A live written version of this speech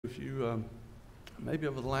If you maybe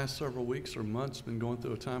over the last several weeks or months been going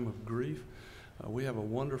through a time of grief, we have a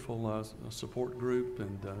wonderful support group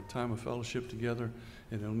and time of fellowship together,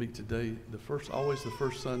 and it'll meet today, always the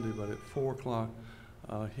first Sunday, but at 4 o'clock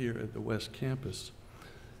here at the West Campus.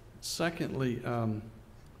 Secondly,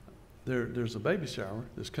 there's a baby shower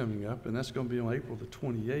that's coming up, and that's going to be on April the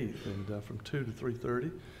 28th, and from 2 to 3:30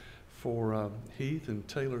 for Heath and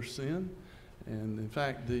Taylor Sin. And in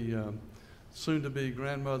fact, the soon-to-be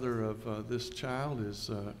grandmother of this child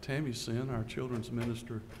is Tammy Sin, our children's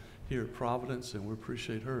minister here at Providence, and we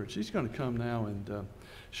appreciate her. And she's going to come now and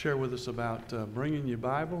share with us about bringing your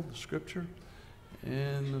Bible, the Scripture,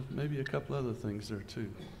 and maybe a couple other things there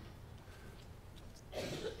too.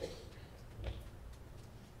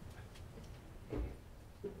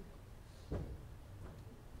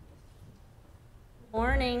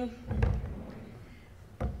 Morning.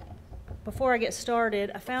 Before I get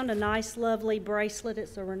started, I found a nice, lovely bracelet.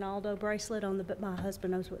 It's a Ronaldo bracelet on the, my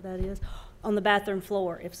husband knows what that is, on the bathroom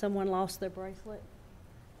floor if someone lost their bracelet.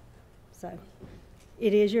 So,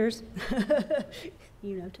 it is yours?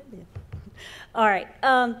 You know too then. All right.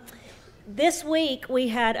 This week we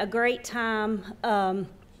had a great time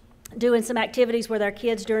doing some activities with our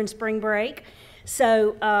kids during spring break.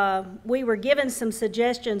 So we were given some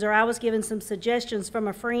suggestions, or I was given some suggestions from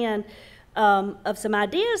a friend of some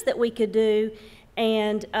ideas that we could do,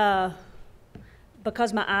 and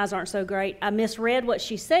because my eyes aren't so great, I misread what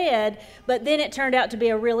she said, but then it turned out to be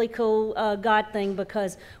a really cool God thing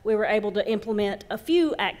because we were able to implement a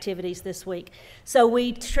few activities this week. So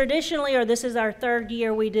we traditionally, or this is our third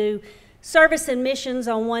year, we do service and missions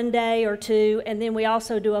on one day or two, and then we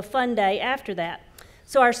also do a fun day after that.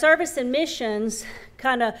 So our service and missions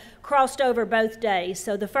kind of crossed over both days.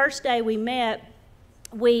 So the first day we met,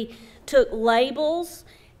 we took labels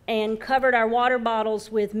and covered our water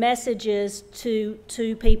bottles with messages to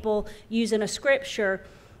people using a scripture,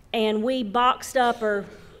 and we boxed up or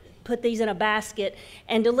put these in a basket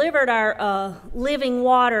and delivered our living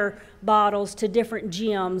water bottles to different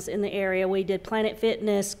gyms in the area. We did Planet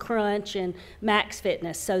Fitness, Crunch, and Max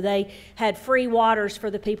Fitness. So they had free waters for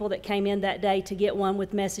the people that came in that day to get one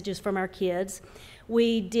with messages from our kids.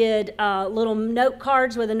 We did little note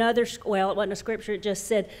cards with another, well, it wasn't a scripture, it just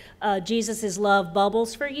said, Jesus' love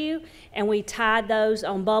bubbles for you, and we tied those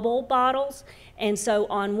on bubble bottles. And so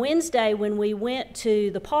on Wednesday, when we went to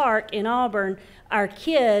the park in Auburn, our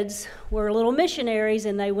kids were little missionaries,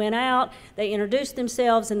 and they went out, they introduced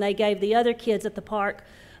themselves, and they gave the other kids at the park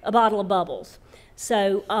a bottle of bubbles.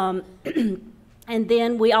 So, and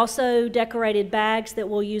then we also decorated bags that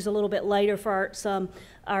we'll use a little bit later for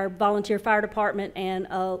our volunteer fire department and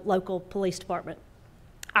a local police department.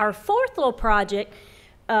 Our fourth little project,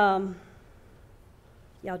 y'all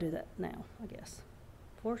do that now, I guess.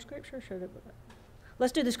 For scripture, should it?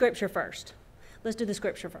 Let's do the scripture first. Let's do the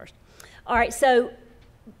scripture first. All right, so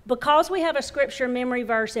because we have a scripture memory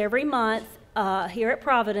verse every month here at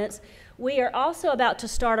Providence, we are also about to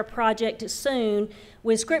start a project soon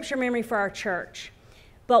with scripture memory for our church.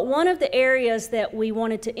 But one of the areas that we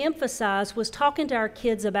wanted to emphasize was talking to our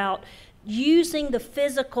kids about using the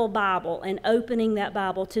physical Bible and opening that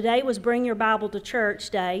Bible. Today was Bring Your Bible to Church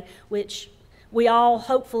Day, which we all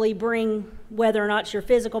hopefully bring, whether or not it's your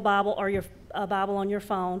physical Bible or your Bible on your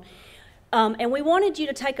phone. And we wanted you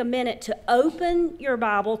to take a minute to open your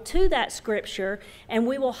Bible to that scripture, and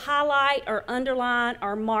we will highlight or underline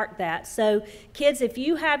or mark that. So kids, if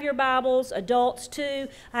you have your Bibles, adults too,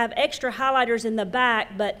 I have extra highlighters in the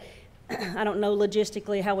back, but I don't know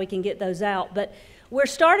logistically how we can get those out. But we're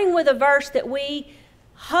starting with a verse that we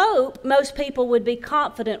hope most people would be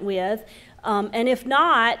confident with. And if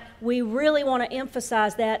not, we really want to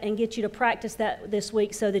emphasize that and get you to practice that this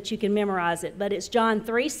week so that you can memorize it. But it's John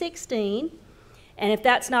 3:16, and if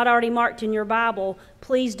that's not already marked in your Bible,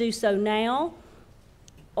 please do so now,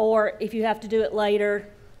 or if you have to do it later,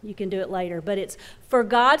 you can do it later. But it's, for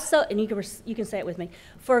God so, and you can say it with me,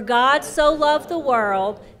 for God so loved the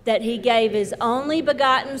world that he gave his only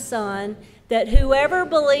begotten Son, that whoever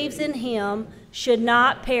believes in him should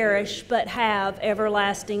not perish but have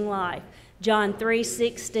everlasting life. John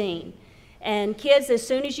 3:16. And kids, as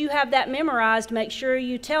soon as you have that memorized, make sure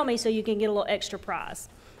you tell me so you can get a little extra prize.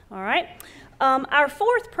 All right? Our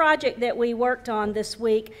fourth project that we worked on this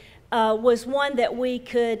week was one that we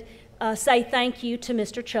could say thank you to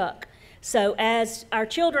Mr. Chuck. So as our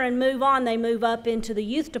children move on, they move up into the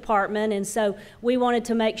youth department, and so we wanted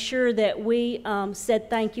to make sure that we said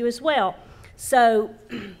thank you as well. So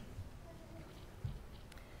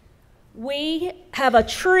we have a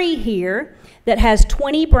tree here that has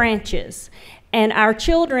 20 branches, and our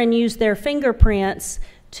children use their fingerprints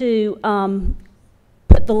to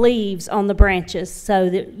put the leaves on the branches so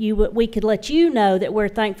that we could let you know that we're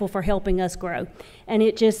thankful for helping us grow. And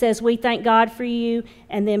it just says, we thank God for you,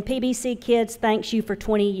 and then PBC Kids thanks you for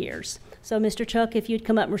 20 years. So, Mr. Chuck, if you'd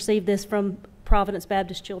come up and receive this from Providence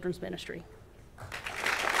Baptist Children's Ministry.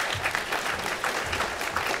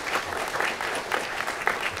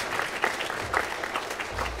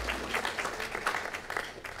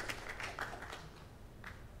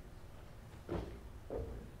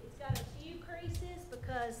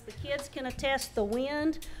 The kids can attest the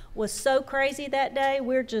wind was so crazy that day.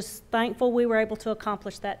 We're just thankful we were able to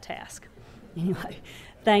accomplish that task. Anyway,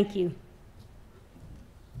 thank you.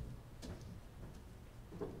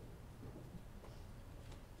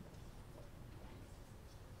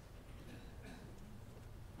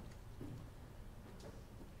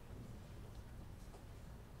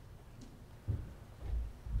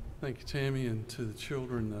 Thank you, Tammy, and to the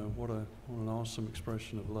children. What an awesome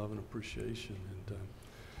expression of love and appreciation. And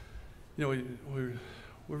you know,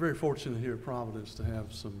 we're very fortunate here at Providence to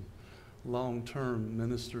have some long-term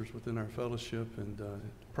ministers within our fellowship, and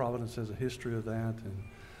Providence has a history of that, and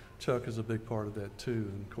Chuck is a big part of that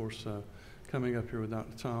too. And of course, coming up here with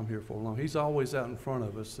Dr. Tom here for long, he's always out in front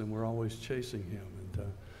of us, and we're always chasing him. And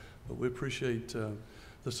but we appreciate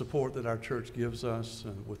the support that our church gives us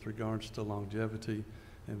with regards to longevity,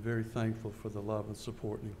 and very thankful for the love and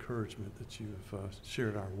support and encouragement that you have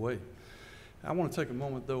shared our way. I want to take a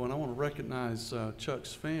moment, though, and I want to recognize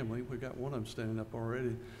Chuck's family. We've got one of them standing up already.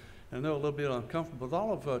 And I know a little bit uncomfortable, but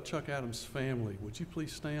all of Chuck Adams' family, would you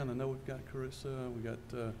please stand? I know we've got Carissa, we've got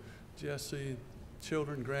Jesse,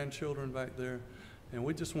 children, grandchildren back there. And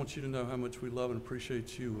we just want you to know how much we love and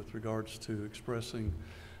appreciate you with regards to expressing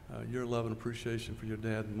your love and appreciation for your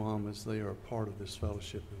dad and mom as they are a part of this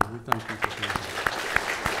fellowship. And we thank you for being here.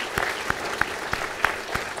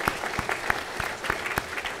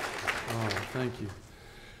 Thank you. I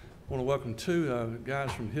want to welcome two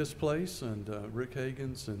guys from his place, and Rick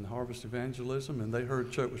Hagans and Harvest Evangelism, and they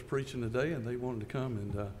heard Chuck was preaching today, and they wanted to come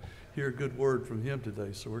and hear a good word from him today.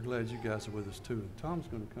 So we're glad you guys are with us too. And Tom's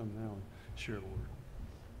going to come now and share a word.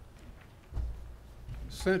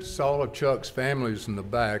 Since all of Chuck's family's in the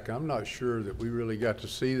back, I'm not sure that we really got to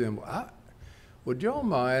see them. Would y'all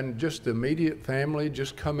mind just the immediate family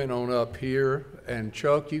just coming on up here, and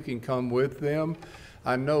Chuck, you can come with them.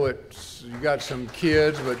 I know you got some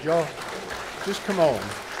kids, but y'all just come on.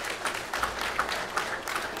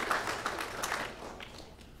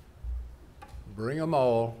 Bring them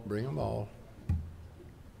all, bring them all.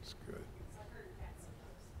 That's good.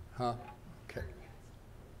 Huh? Okay.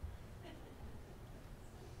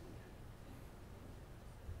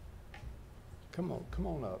 Come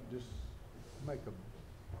on up. Just make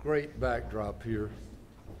a great backdrop here.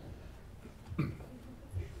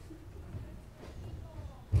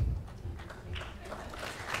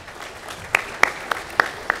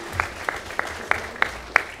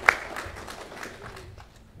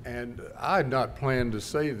 And I had not planned to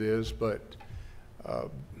say this, but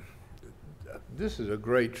this is a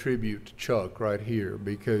great tribute to Chuck right here,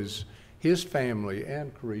 because his family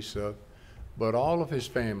and Carissa, but all of his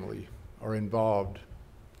family are involved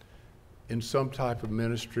in some type of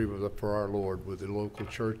ministry for our Lord with the local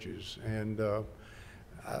churches. And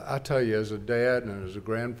I tell you, as a dad and as a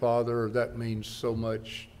grandfather, that means so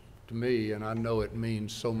much to me, and I know it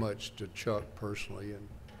means so much to Chuck personally.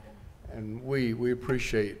 And we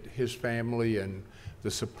appreciate his family and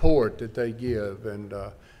the support that they give. And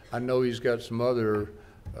I know he's got some other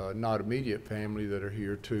not immediate family that are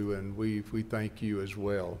here too, and we thank you as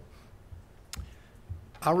well.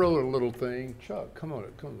 I wrote a little thing. Chuck, come on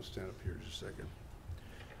stand up here just a second.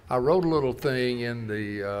 I wrote a little thing in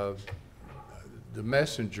the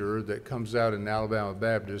messenger that comes out in Alabama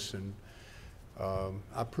Baptist, and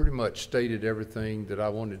I pretty much stated everything that I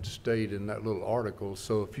wanted to state in that little article.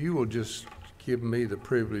 So if you will just give me the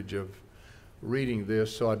privilege of reading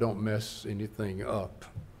this so I don't mess anything up.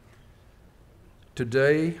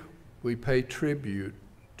 Today, we pay tribute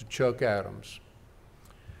to Chuck Adams,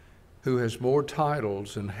 who has more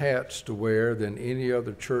titles and hats to wear than any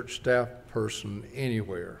other church staff person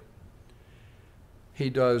anywhere. He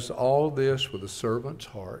does all this with a servant's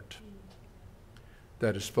heart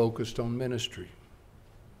that is focused on ministry.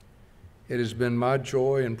 It has been my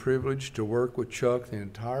joy and privilege to work with Chuck the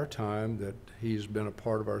entire time that he's been a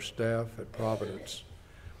part of our staff at Providence.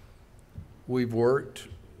 We've worked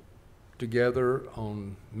together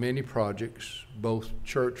on many projects, both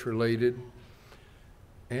church-related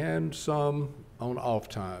and some on off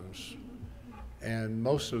times. And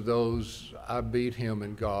most of those, I beat him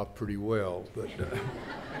in golf pretty well. But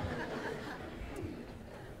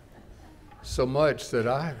so much that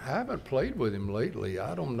I haven't played with him lately.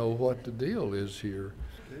 I don't know what the deal is here.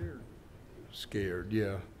 Scared,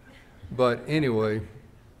 yeah. But anyway,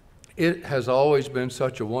 it has always been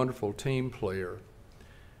such a wonderful team player.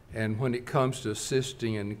 And when it comes to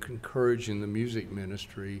assisting and encouraging the music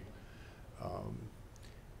ministry,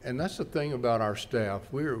 and that's the thing about our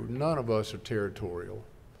staff, none of us are territorial.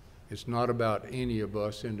 It's not about any of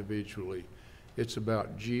us individually. It's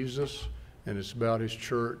about Jesus, and it's about his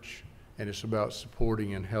church, and it's about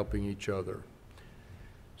supporting and helping each other.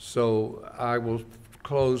 So I will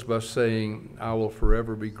close by saying I will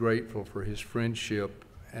forever be grateful for his friendship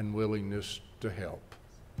and willingness to help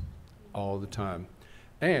all the time.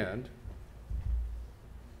 And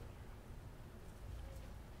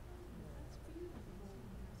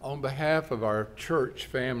on behalf of our church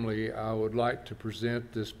family, I would like to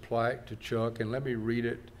present this plaque to Chuck, and let me read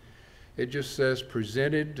it. It just says,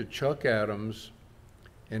 "Presented to Chuck Adams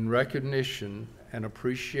in recognition and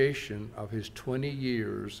appreciation of his 20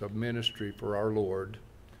 years of ministry for our Lord,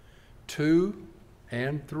 to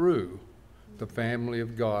and through the family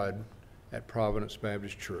of God at Providence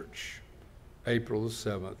Baptist Church, April the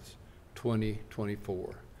 7th,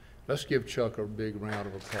 2024. Let's give Chuck a big round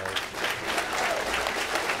of applause.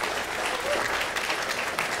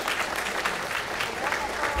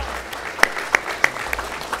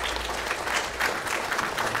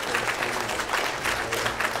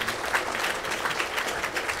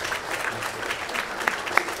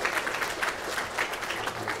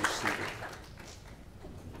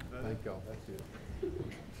 Thank y'all. That's it.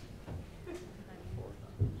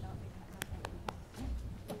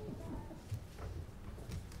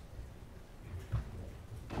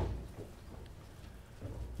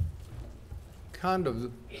 Kind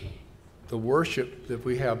of the worship that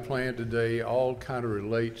we have planned today all kind of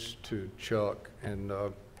relates to Chuck and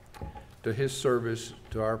to his service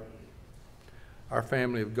to our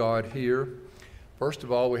family of God here. First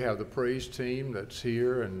of all, we have the praise team that's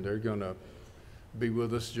here, and they're going to be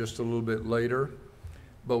with us just a little bit later.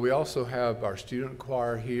 But we also have our student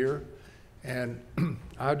choir here, and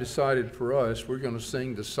I decided for us, we're going to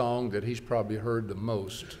sing the song that he's probably heard the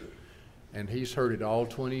most. And he's heard it all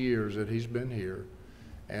 20 years that he's been here.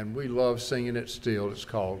 And we love singing it still. It's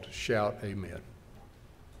called Shout Amen.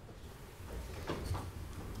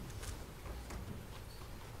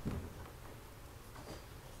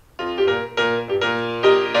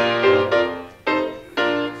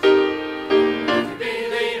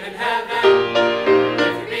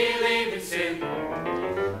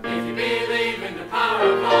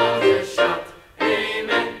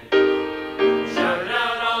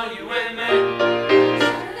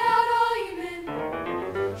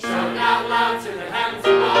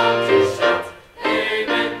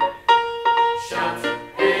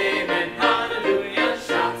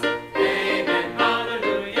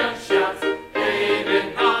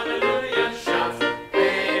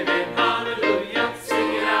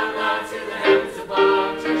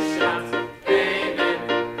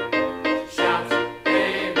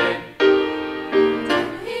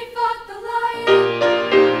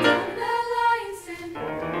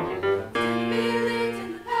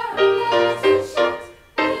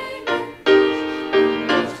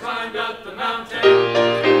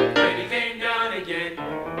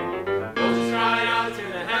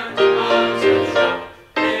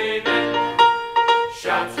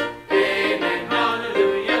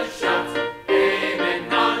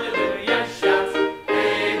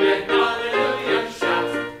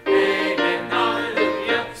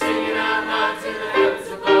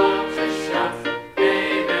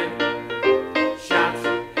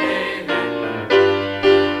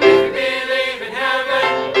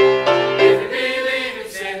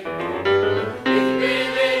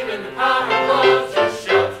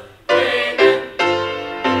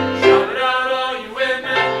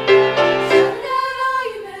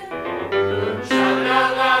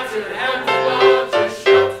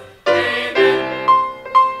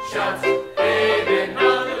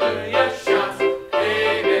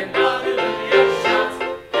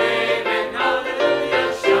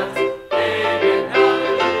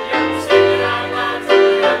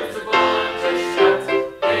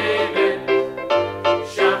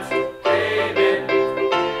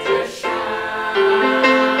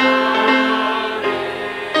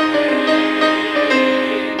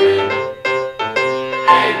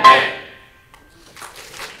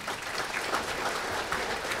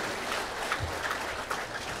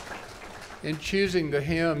 In choosing the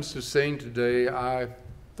hymns to sing today, I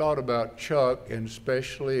thought about Chuck, and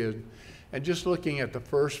especially, and just looking at the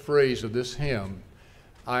first phrase of this hymn,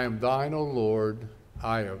 I am thine, O Lord,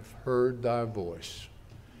 I have heard thy voice.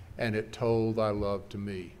 and it told thy love to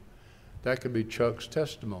me. That could be Chuck's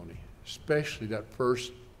testimony, especially that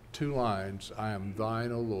first 2 lines, I am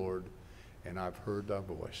thine, O Lord, and I've heard thy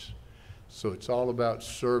voice. So it's all about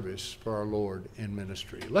service for our Lord in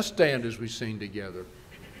ministry. Let's stand as we sing together.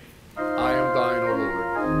 I am thine, O Lord.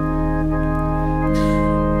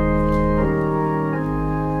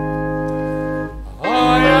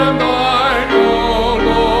 I am thine, O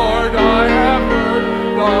Lord, I have heard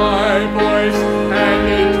thy voice, and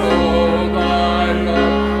it told thy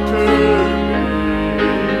love to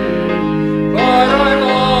me. But I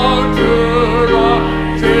long to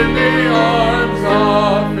rise in the arms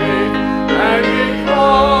of faith, and be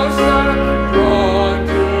closer drawn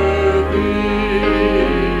to thee.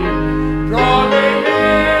 Draw me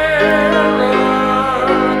nearer,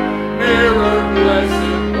 nearer,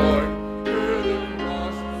 blessed Lord, to the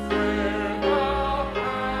cross where thou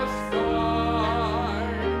hast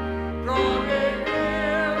died. Draw me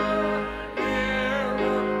nearer,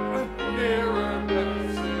 nearer, nearer,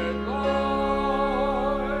 blessed Lord,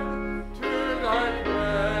 to thy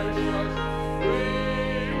precious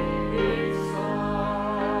bleeding side.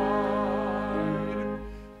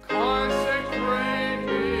 Consecrate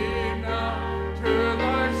me now to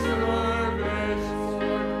thy service,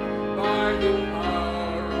 Lord, by the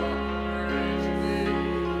power of grace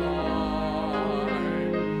divine.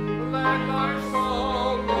 Let thy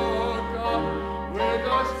soul look up with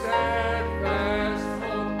a steadfast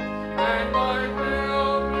hope, and my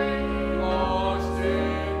will be lost in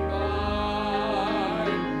thine.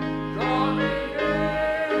 Draw me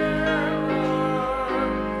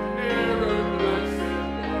nearer, blessed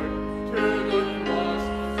Lord, to the cross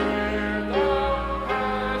where thou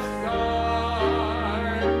hast died.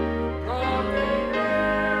 Draw me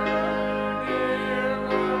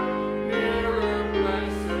nearer,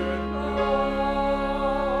 blessed Lord,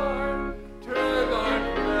 to thy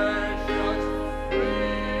precious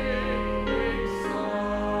bleeding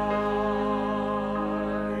side.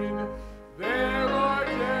 There are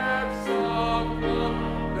depths of love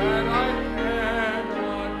that I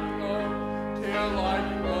cannot know till I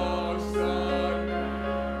cross the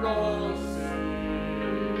narrow sea.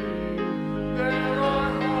 There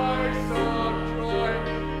are heights of joy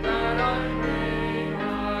that I may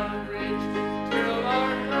not reach till I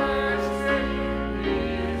rest in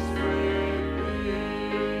peace with thee.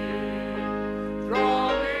 Draw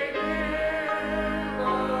me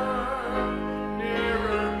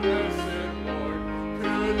nearer, blessed Lord,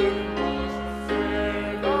 to the cross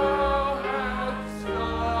where thou hast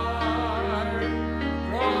died.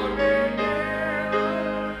 Draw me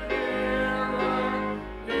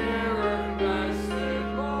nearer, blessed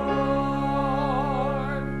Lord,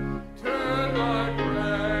 to thy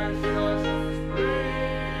precious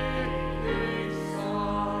bleeding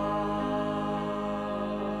side.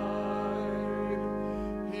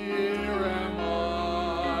 Here am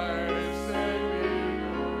I, send me,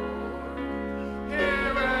 Lord.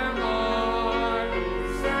 Here am I,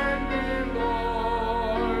 send me,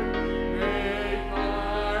 Lord. Make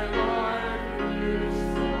my life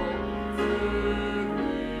useful to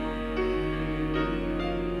thee.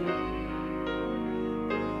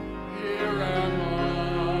 Here am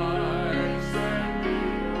I, send me,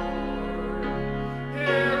 Lord.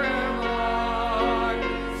 Here am I,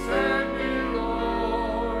 send me,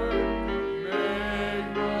 Lord. Make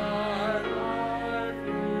my life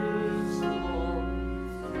useful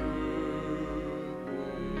to thee.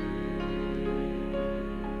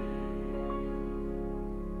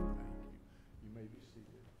 You may be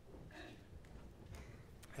seated.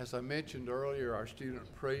 As I mentioned earlier, our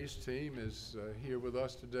student praise team is here with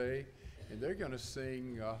us today, and they're going to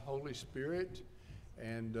sing Holy Spirit.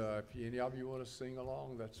 And if any of you want to sing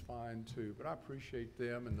along, that's fine too. But I appreciate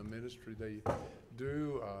them and the ministry they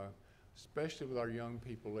do, especially with our young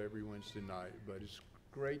people every Wednesday night. But it's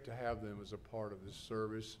great to have them as a part of this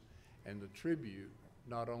service and the tribute,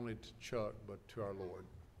 not only to Chuck, but to our Lord.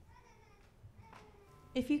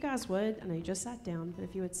 If you guys would, I know you just sat down, but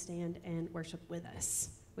if you would stand and worship with us,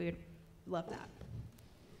 we would love that.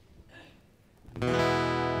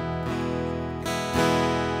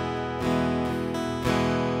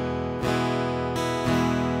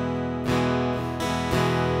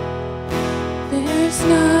 There's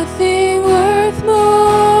nothing worth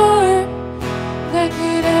more that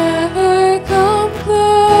could ever come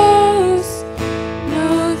close.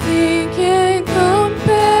 Nothing can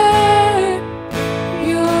compare.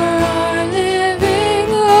 You're our living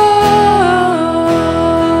Lord.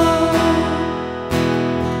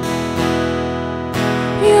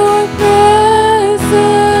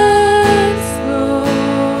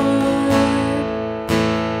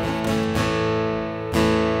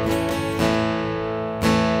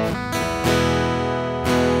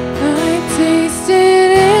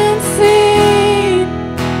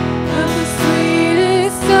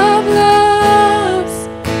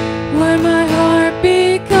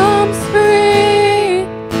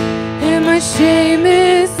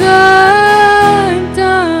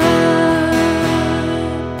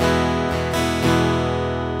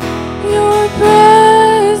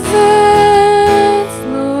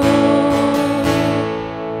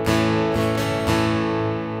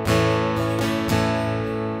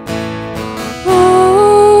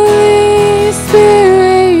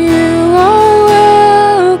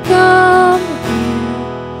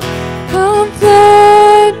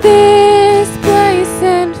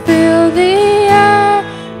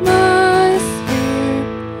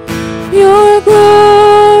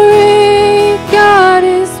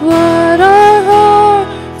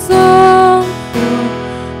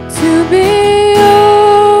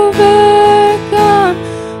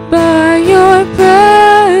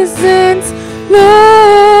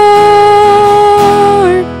 Lord.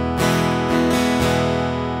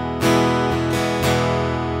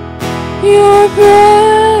 Your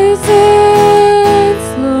presence,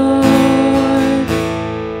 Lord.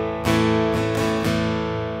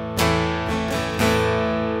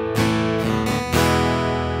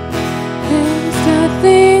 There's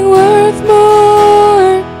nothing worth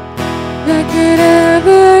more that could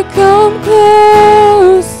ever come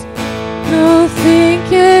close. Nothing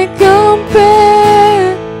can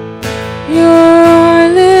compare. You're our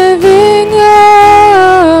living hope.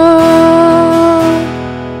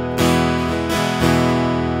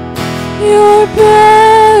 Your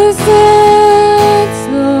presence,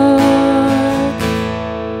 Lord.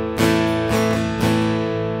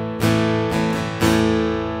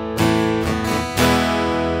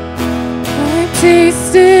 I've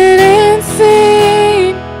tasted and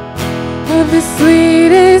seen of the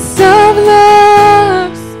sweetest of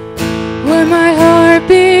loves, where my heart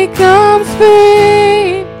becomes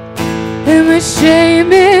free and my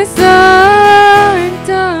shame is undone.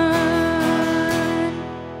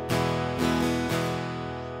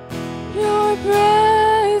 Your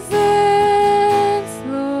presence,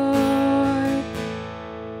 Lord.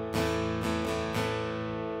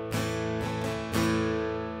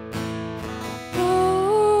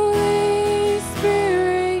 Holy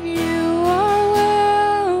Spirit, you are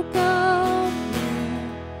welcome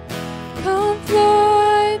here. Come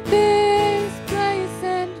flood this place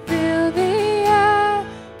and fill the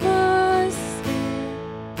atmosphere.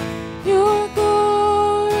 Your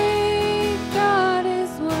glory, God,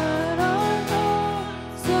 is what our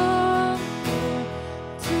hearts long for.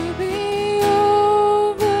 To be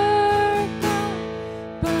overcome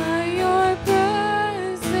by your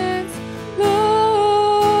presence,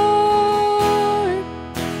 Lord.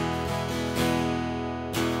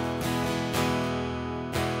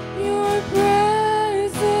 Your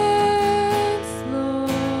presence, Lord.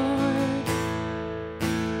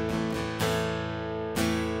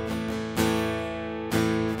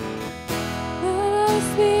 Let us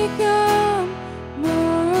become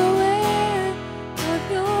more aware of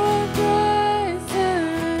your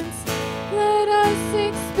presence. Let us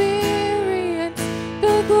experience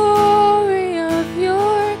the glory of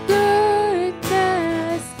your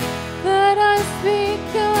goodness. Let us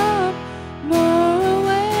become more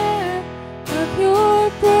aware of your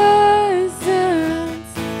presence.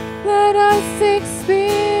 Let us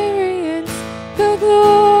experience the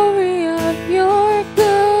glory of your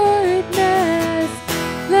goodness.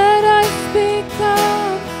 Let us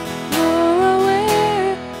become more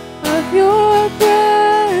aware of your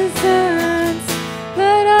presence.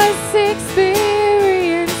 Let us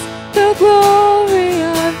experience the glory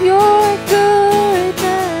of your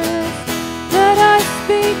goodness. Let us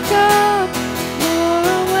become more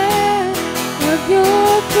aware of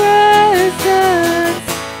your presence.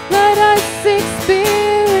 Let us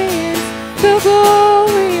experience the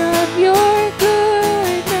glory of your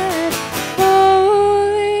goodness.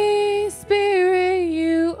 Holy Spirit,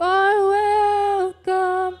 you are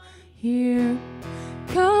welcome here.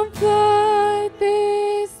 Come flood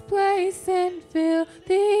this place and fill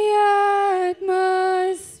the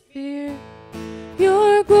atmosphere.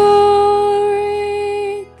 Your glory,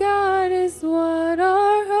 God, is what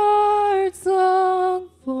our hearts long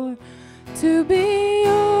for. To be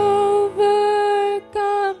overcome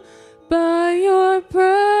by your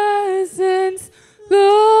presence,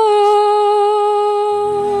 Lord.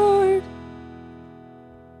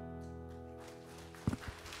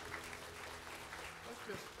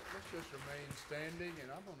 Let's just remain standing,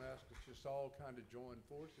 and I'm going to ask us just all kind of join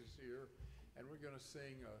forces here, and we're going to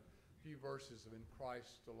sing a few verses of In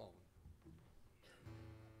Christ Alone.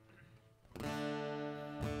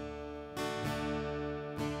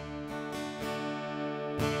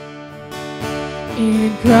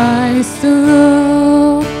 In Christ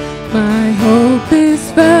alone, my hope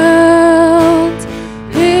is found.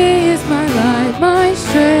 He is my light, my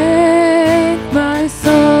strength, my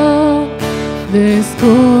soul. This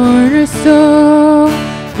cornerstone,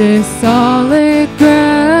 this solid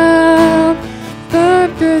ground,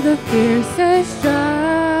 firm through the fiercest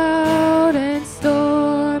drought and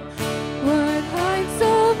storm. What heights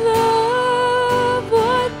of love,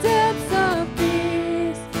 what depths of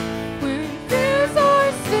peace, when fears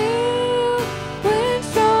are still, when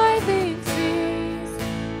striving cease.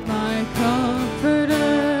 My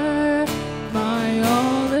comforter, my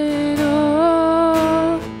all in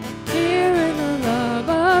all, here in the love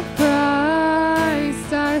of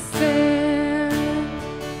Christ I stand.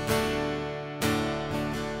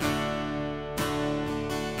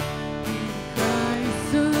 In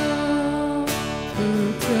Christ alone, who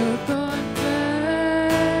took on flesh,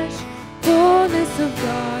 of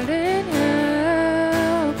God and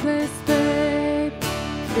helpless babe.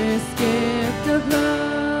 This gift of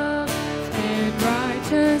love and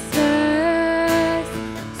righteousness,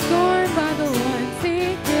 scorned by the ones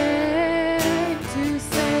he came to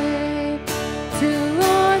save. Till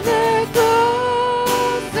on the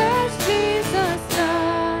cross as Jesus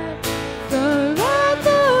died, the wrath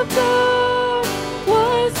of God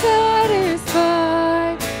was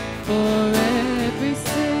satisfied. For every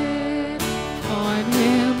sin on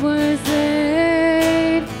him was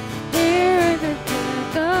laid. Here in the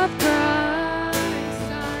death of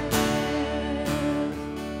Christ I live.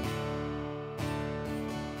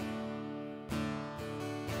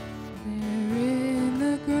 There in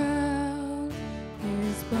the ground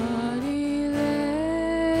his body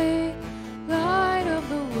lay, light of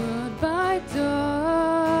the world by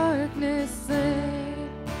darkness slain.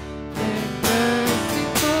 Then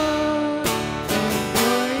bursting forth in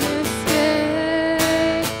glorious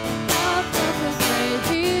day, up from the grave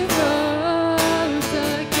he rose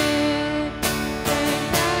again.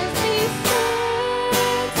 And as he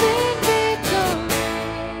stands in victory,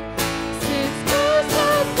 since Christ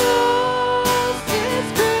has lost his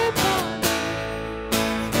grip on me,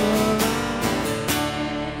 for I live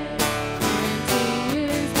and he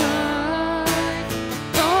is mine,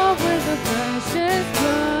 bought with the precious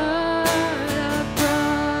blood of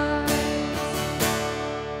Christ.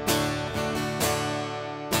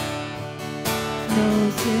 No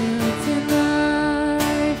guilt in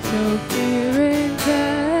life, no fear in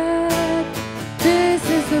death. This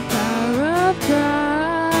is the power of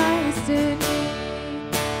Christ in me.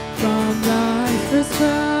 From life's first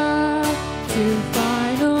cry to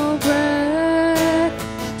final breath,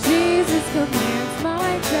 Jesus commands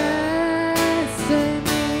my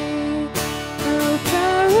destiny. No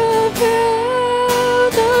power of hell,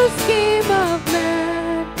 no scheme of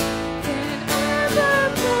man can ever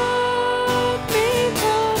pluck me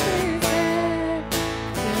from his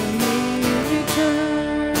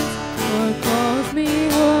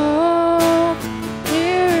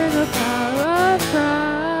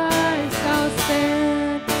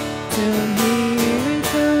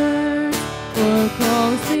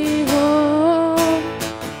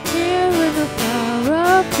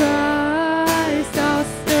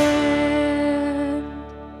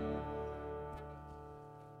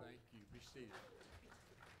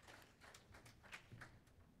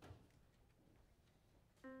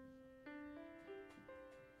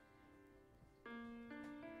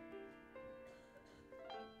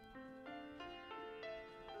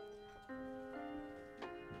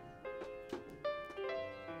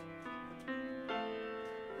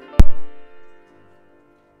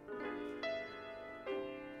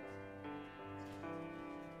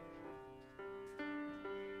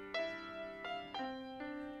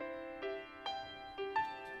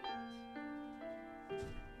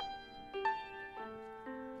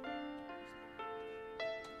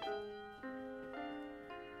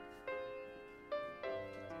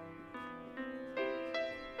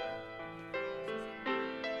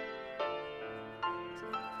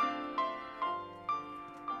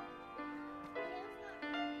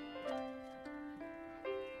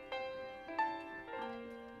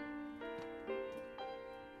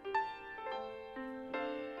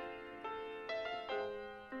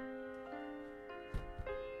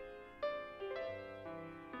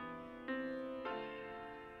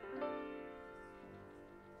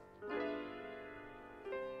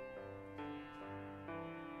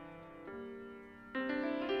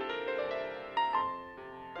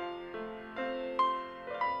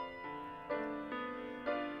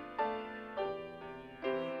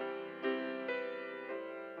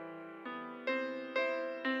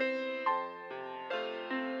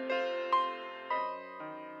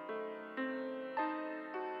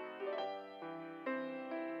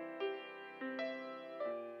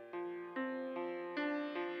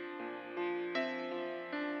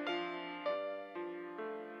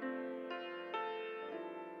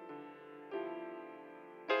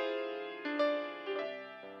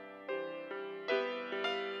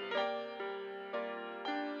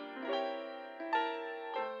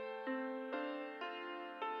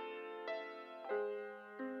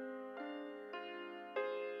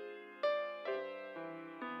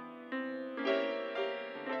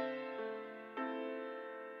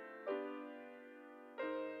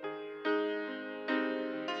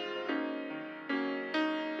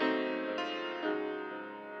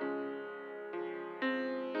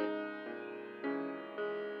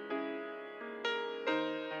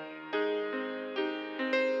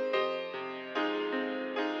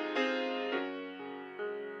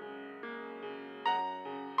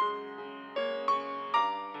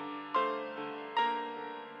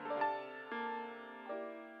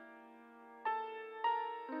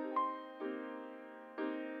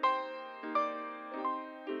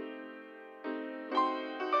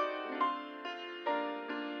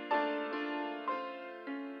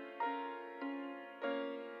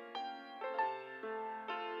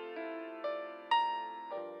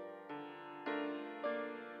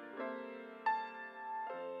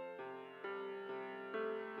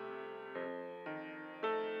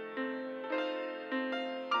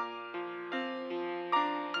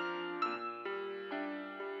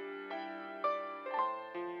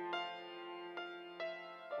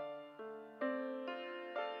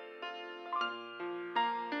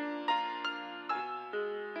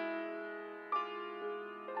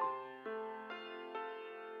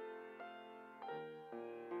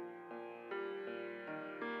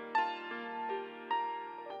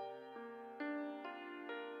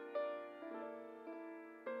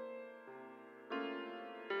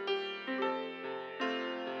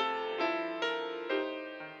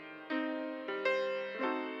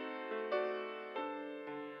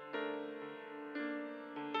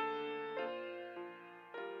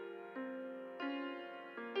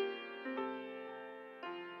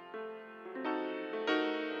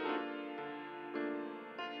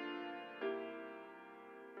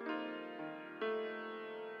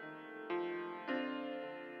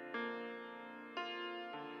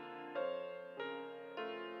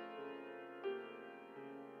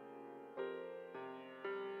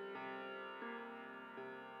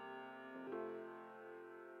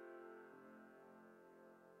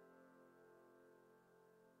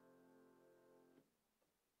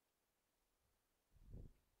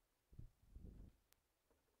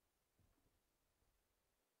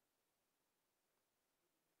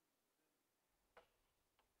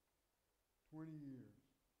 20 years.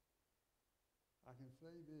 I can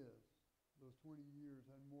say this, those 20 years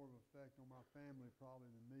had more of an effect on my family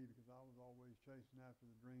probably than me, because I was always chasing after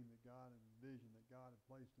the dream that God and the vision that God had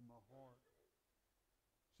placed in my heart.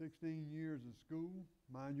 16 years of school.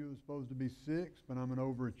 Mind you, it was supposed to be 6, but I'm an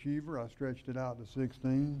overachiever. I stretched it out to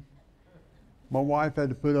 16. My wife had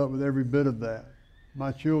to put up with every bit of that.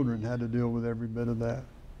 My children had to deal with every bit of that.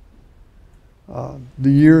 The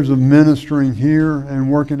years of ministering here and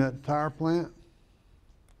working at the tire plant,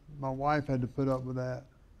 my wife had to put up with that,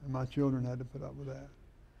 and my children had to put up with that.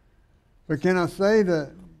 But can I say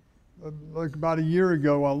that, like about a year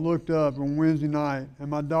ago, I looked up on Wednesday night, and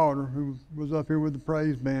my daughter, who was up here with the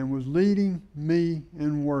praise band, was leading me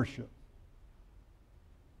in worship.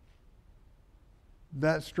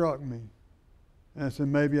 That struck me. And I said,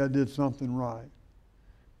 maybe I did something right.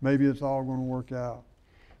 Maybe it's all going to work out.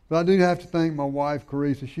 But I do have to thank my wife,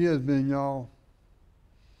 Carissa. She has been, y'all,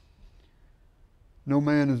 no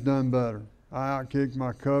man has done better. I outkicked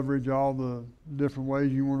my coverage all the different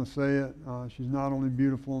ways you want to say it. She's not only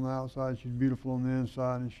beautiful on the outside, she's beautiful on the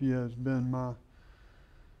inside, and she has been my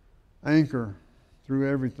anchor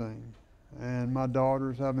through everything. And my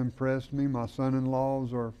daughters have impressed me. My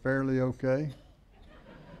son-in-laws are fairly okay.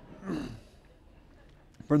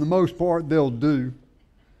 For the most part, they'll do.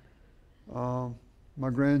 My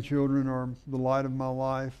grandchildren are the light of my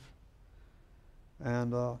life,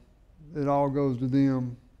 and it all goes to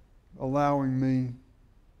them allowing me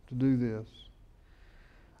to do this.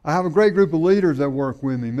 I have a great group of leaders that work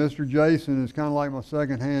with me. Mr. Jason is kind of like my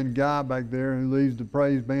second-hand guy back there who leads the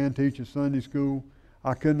praise band, teaches Sunday school.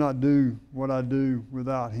 I could not do what I do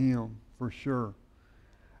without him, for sure.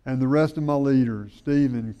 And the rest of my leaders,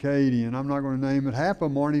 Stephen, Katie, and I'm not going to name it. Half of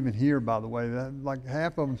them aren't even here, by the way. Like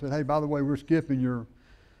half of them said, hey, by the way, we're skipping your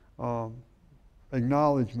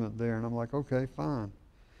acknowledgement there. And I'm like, okay, fine.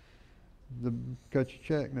 Cut your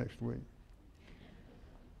check next week.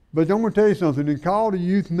 But I'm going to tell you something. In call to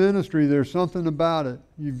youth ministry, there's something about it.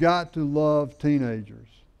 You've got to love teenagers.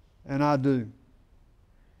 And I do.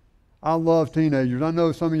 I love teenagers. I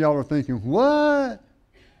know some of y'all are thinking, what?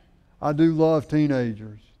 I do love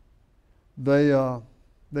teenagers.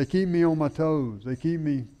 They keep me on my toes. They keep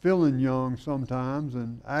me feeling young sometimes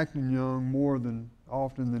and acting young more than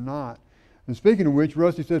often than not. And speaking of which,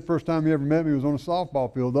 Rusty said first time he ever met me was on a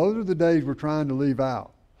softball field. Those are the days we're trying to leave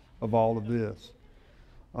out of all of this.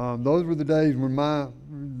 Those were the days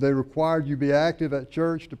when they required you be active at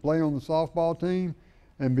church to play on the softball team.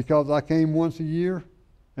 And because I came once a year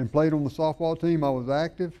and played on the softball team, I was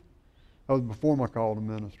active. That was before my call to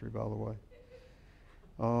ministry, by the way.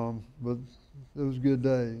 But it was good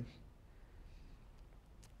days.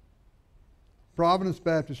 Providence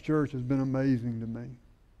Baptist Church has been amazing to me.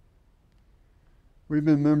 We've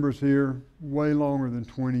been members here way longer than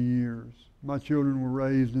 20 years. My children were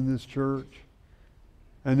raised in this church,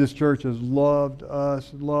 and this church has loved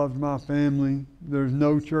us, loved my family. There's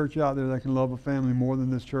no church out there that can love a family more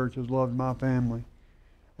than this church has loved my family.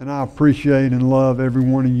 And I appreciate and love every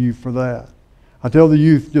one of you for that. I tell the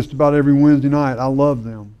youth just about every Wednesday night, I love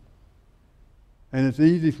them. And it's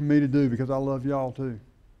easy for me to do because I love y'all too.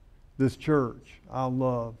 This church, I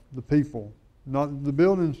love the people. Not the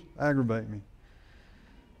buildings aggravate me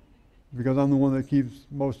because I'm the one that keeps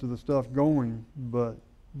most of the stuff going, but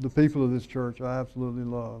the people of this church I absolutely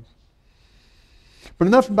love. But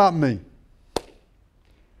enough about me.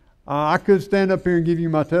 I could stand up here and give you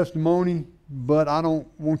my testimony, but I don't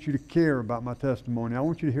want you to care about my testimony. I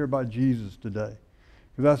want you to hear about Jesus today,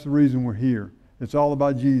 because that's the reason we're here. It's all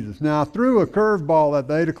about Jesus. Now, I threw a curveball at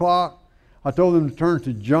the 8 o'clock. I told them to turn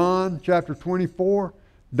to John chapter 24.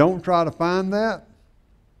 Don't try to find that.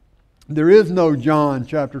 There is no John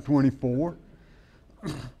chapter 24.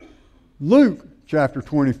 Luke chapter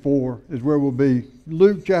 24 is where we'll be.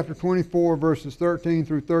 Luke chapter 24, verses 13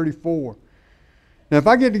 through 34. Now, if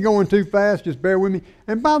I get to going too fast, just bear with me.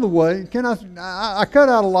 And by the way, I cut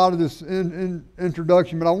out a lot of this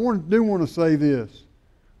introduction, but I do want to say this.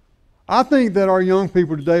 I think that our young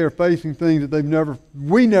people today are facing things that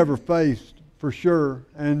we never faced for sure.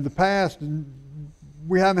 And in the past,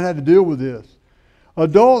 we haven't had to deal with this.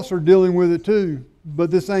 Adults are dealing with it too, but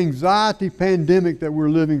this anxiety pandemic that we're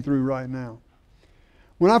living through right now.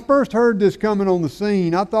 When I first heard this coming on the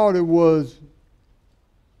scene, I thought it was,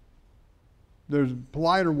 there's a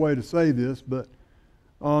politer way to say this, but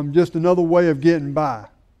just another way of getting by.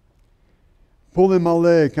 Pulling my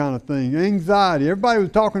leg kind of thing. Anxiety. Everybody was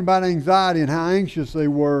talking about anxiety and how anxious they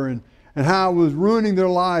were and how it was ruining their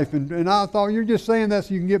life. And I thought, you're just saying that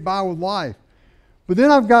so you can get by with life. But then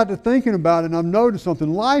I've got to thinking about it and I've noticed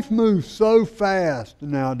something. Life moves so fast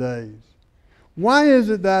nowadays. Why is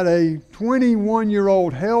it that a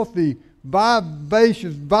 21-year-old healthy,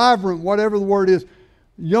 vivacious, vibrant, whatever the word is,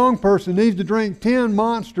 young person needs to drink 10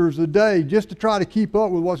 Monsters a day just to try to keep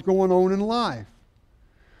up with what's going on in life?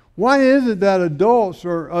 Why is it that adults,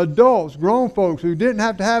 grown folks who didn't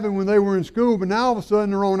have to have it when they were in school, but now all of a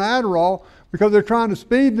sudden they're on Adderall because they're trying to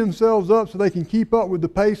speed themselves up so they can keep up with the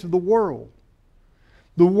pace of the world?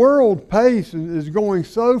 The world pace is going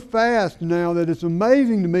so fast now that it's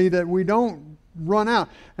amazing to me that we don't run out.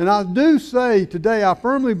 And I do say today, I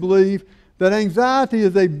firmly believe that anxiety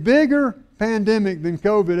is a bigger pandemic than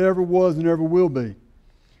COVID ever was and ever will be.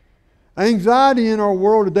 Anxiety in our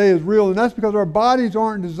world today is real, and that's because our bodies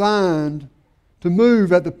aren't designed to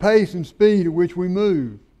move at the pace and speed at which we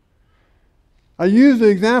move. I use the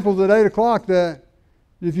examples at 8 o'clock that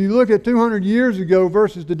if you look at 200 years ago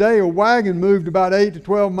versus today, a wagon moved about 8 to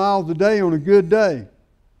 12 miles a day on a good day.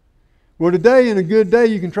 Well, today, in a good day,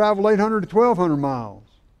 you can travel 800 to 1,200 miles.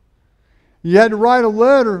 You had to write a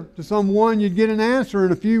letter to someone, you'd get an answer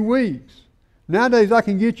in a few weeks. Nowadays, I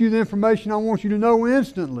can get you the information I want you to know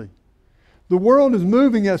instantly. The world is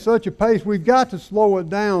moving at such a pace, we've got to slow it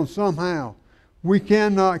down somehow. We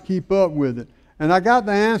cannot keep up with it. And I got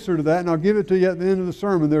the answer to that, and I'll give it to you at the end of the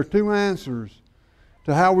sermon. There are two answers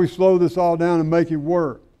to how we slow this all down and make it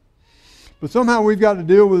work. But somehow we've got to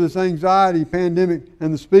deal with this anxiety pandemic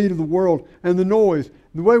and the speed of the world and the noise.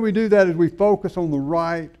 The way we do that is we focus on the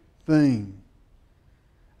right thing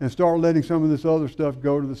and start letting some of this other stuff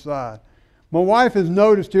go to the side. My wife has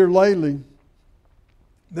noticed here lately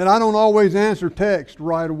that I don't always answer text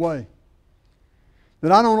right away.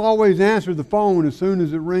 That I don't always answer the phone as soon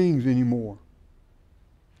as it rings anymore.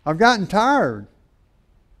 I've gotten tired.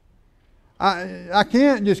 I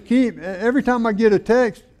can't just keep, every time I get a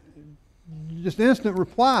text, just instant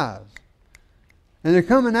replies. And they're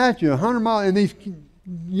coming at you 100 miles. And these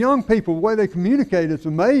young people, the way they communicate, it's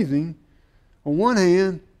amazing on one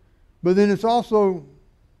hand, but then it's also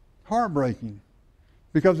heartbreaking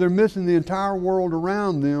because they're missing the entire world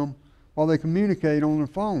around them while they communicate on the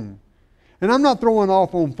phone. And I'm not throwing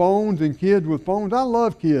off on phones and kids with phones. I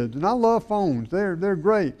love kids and I love phones. They're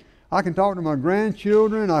great. I can talk to my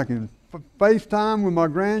grandchildren. I can FaceTime with my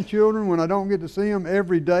grandchildren when I don't get to see them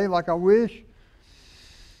every day like I wish.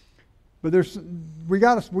 But we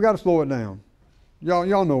got to slow it down.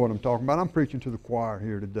 Y'all know what I'm talking about. I'm preaching to the choir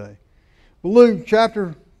here today. But Luke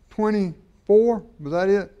chapter 24, was that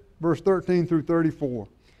it? Verse 13 through 34.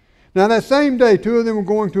 Now that same day, two of them were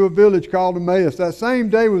going to a village called Emmaus. That same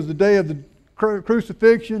day was the day of the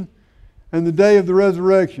crucifixion and the day of the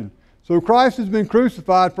resurrection. So Christ has been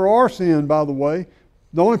crucified for our sin, by the way.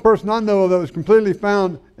 The only person I know of that was completely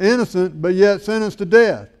found innocent, but yet sentenced to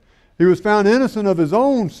death. He was found innocent of his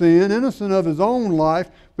own sin, innocent of his own life,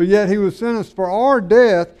 but yet he was sentenced for our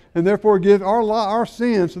death, and therefore give our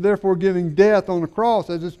sin, so therefore giving death on the cross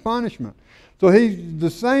as his punishment. So the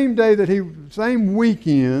same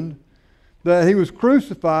weekend that he was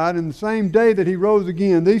crucified, and the same day that he rose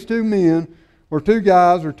again, these two men, or two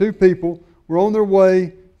guys, or two people, were on their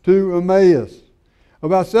way to Emmaus.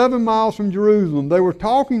 About 7 miles from Jerusalem. They were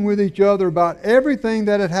talking with each other about everything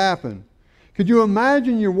that had happened. Could you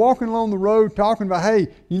imagine you're walking along the road talking about, hey,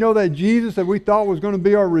 you know that Jesus that we thought was going to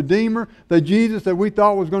be our Redeemer, that Jesus that we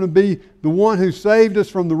thought was going to be the one who saved us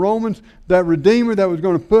from the Romans, that Redeemer that was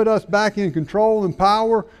going to put us back in control and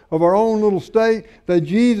power of our own little state, that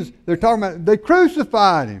Jesus, they're talking about, they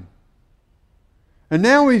crucified him. And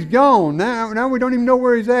now he's gone. Now we don't even know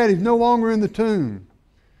where he's at. He's no longer in the tomb.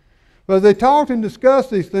 But as they talked and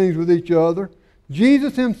discussed these things with each other,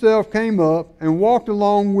 Jesus himself came up and walked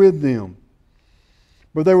along with them.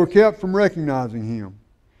 But they were kept from recognizing him.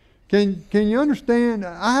 Can you understand?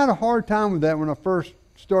 I had a hard time with that when I first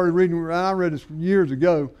started reading. I read this years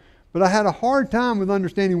ago. But I had a hard time with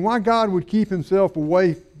understanding why God would keep himself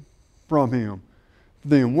away from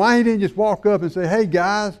them. Why he didn't just walk up and say, hey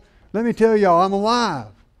guys, let me tell y'all, I'm alive.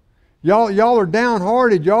 Y'all are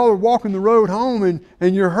downhearted. Y'all are walking the road home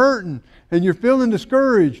and you're hurting and you're feeling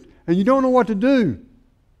discouraged and you don't know what to do.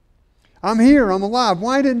 I'm here. I'm alive.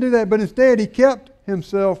 Why he didn't do that? But instead he kept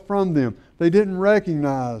himself from them. They didn't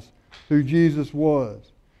recognize who Jesus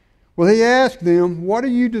was. Well, he asked them, what are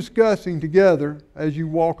you discussing together as you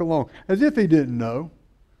walk along? As if he didn't know.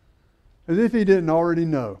 As if he didn't already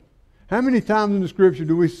know. How many times in the Scripture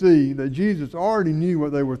do we see that Jesus already knew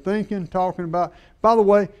what they were thinking, talking about? By the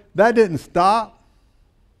way, that didn't stop.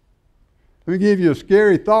 Let me give you a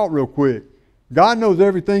scary thought real quick. God knows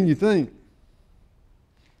everything you think.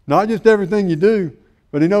 Not just everything you do,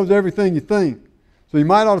 but he knows everything you think. So you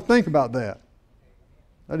might ought to think about that.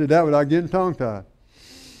 I did that without getting tongue-tied.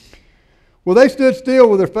 Well, they stood still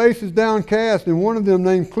with their faces downcast, and one of them,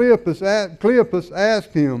 named Cleopas,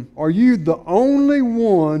 asked him, "Are you the only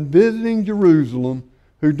one visiting Jerusalem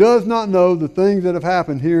who does not know the things that have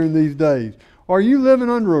happened here in these days? Are you living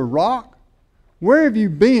under a rock? Where have you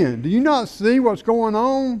been? Do you not see what's going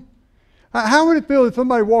on?" How would it feel if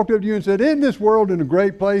somebody walked up to you and said, "Isn't this world in a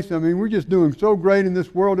great place? I mean, we're just doing so great in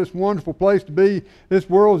this world. It's a wonderful place to be. This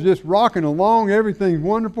world's just rocking along. Everything's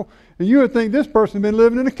wonderful." And you would think this person's been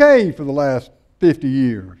living in a cave for the last 50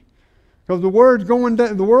 years. Because the world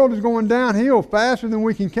is going downhill faster than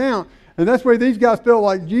we can count. And that's why these guys feel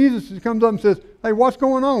like Jesus comes up and says, "Hey, what's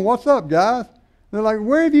going on? What's up, guys?" And they're like,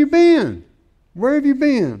 "Where have you been? Where have you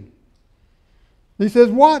been?" He says,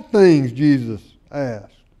 "What things?" Jesus asked.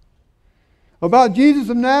 "About Jesus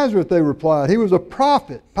of Nazareth," they replied. "He was a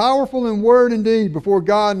prophet, powerful in word and deed before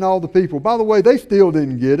God and all the people." By the way, they still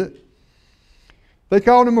didn't get it. They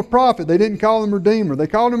called him a prophet. They didn't call him Redeemer. They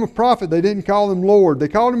called him a prophet. They didn't call him Lord. They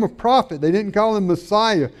called him a prophet. They didn't call him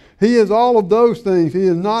Messiah. He is all of those things. He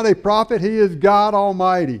is not a prophet. He is God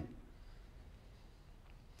Almighty.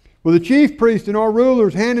 Well, the chief priests and our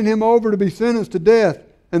rulers handed him over to be sentenced to death,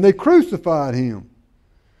 and they crucified him.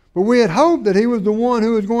 But we had hoped that he was the one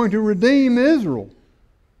who was going to redeem Israel.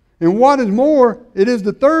 And what is more, it is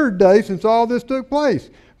the third day since all this took place.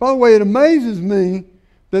 By the way, it amazes me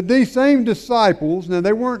that these same disciples, now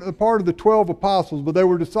they weren't a part of the 12 apostles, but they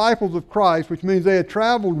were disciples of Christ, which means they had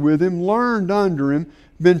traveled with him, learned under him,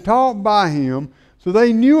 been taught by him, so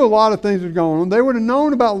they knew a lot of things that were going on. They would have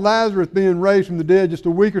known about Lazarus being raised from the dead just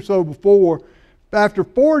a week or so before, after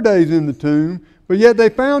 4 days in the tomb, but yet they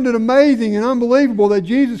found it amazing and unbelievable that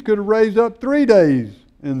Jesus could have raised up 3 days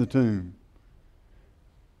in the tomb.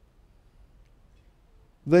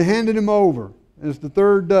 They handed him over. It's the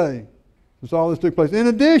third day since all this took place. In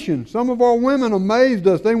addition, some of our women amazed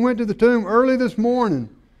us. They went to the tomb early this morning,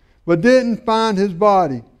 but didn't find his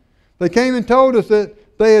body. They came and told us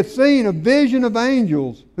that they had seen a vision of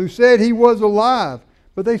angels who said he was alive,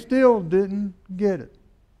 but they still didn't get it.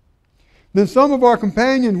 Then some of our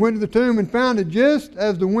companions went to the tomb and found it just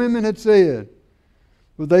as the women had said,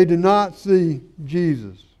 but they did not see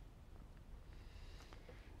Jesus.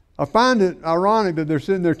 I find it ironic that they're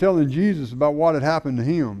sitting there telling Jesus about what had happened to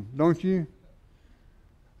him, don't you?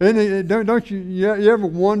 Don't you ever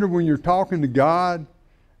wonder when you're talking to God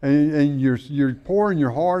and you're pouring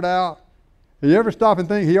your heart out? You ever stop and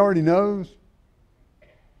think He already knows?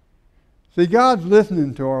 See, God's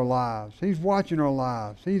listening to our lives. He's watching our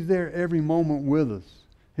lives. He's there every moment with us.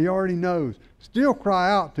 He already knows. Still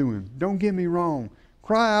cry out to Him. Don't get me wrong.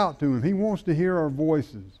 Cry out to Him. He wants to hear our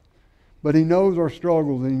voices. But He knows our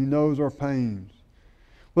struggles and He knows our pains.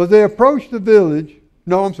 Well, as they approached the village,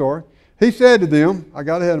 He said to them, I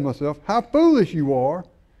got ahead of myself, "How foolish you are,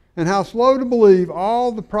 and how slow to believe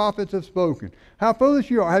all the prophets have spoken." How foolish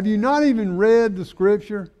you are. Have you not even read the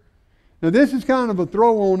Scripture? Now this is kind of a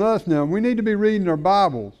throw on us now. We need to be reading our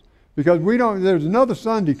Bibles because there's another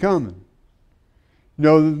Sunday coming. You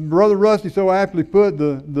know, Brother Rusty so aptly put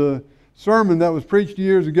the sermon that was preached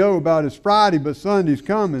years ago about it's Friday but Sunday's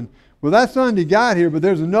coming. Well, that Sunday got here, but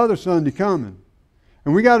there's another Sunday coming.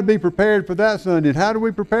 And we got to be prepared for that Sunday. And how do we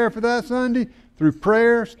prepare for that Sunday? Through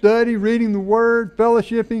prayer, study, reading the Word,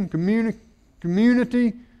 fellowshipping,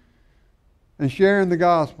 community, and sharing the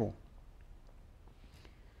gospel.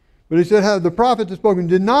 But he said, how the prophets have spoken.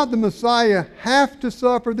 Did not the Messiah have to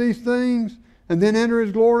suffer these things and then enter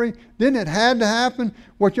His glory? Didn't it had to happen?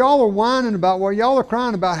 What y'all are whining about, what y'all are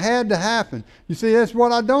crying about had to happen. You see, that's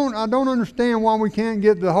what I don't understand why we can't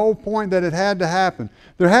get the whole point that it had to happen.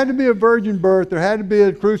 There had to be a virgin birth. There had to be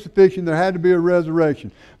a crucifixion. There had to be a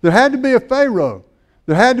resurrection. There had to be a Pharaoh.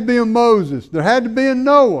 There had to be a Moses. There had to be a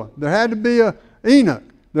Noah. There had to be a Enoch.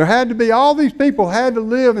 There had to be, all these people had to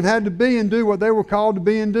live and had to be and do what they were called to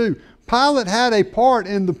be and do. Pilate had a part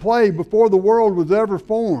in the play before the world was ever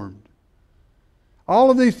formed. All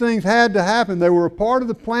of these things had to happen. They were a part of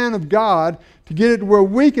the plan of God to get it to where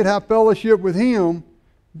we could have fellowship with Him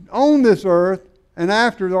on this earth and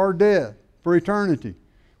after our death for eternity.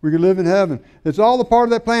 We could live in heaven. It's all a part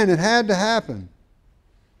of that plan. It had to happen.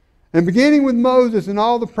 And beginning with Moses and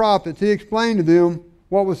all the prophets, He explained to them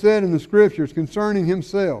what was said in the Scriptures concerning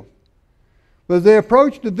Himself. But as they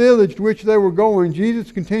approached the village to which they were going,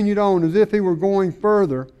 Jesus continued on as if He were going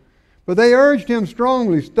further. But they urged Him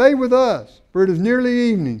strongly, "Stay with us, for it is nearly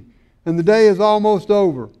evening, and the day is almost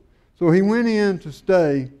over." So He went in to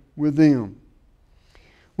stay with them.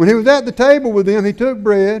 When He was at the table with them, He took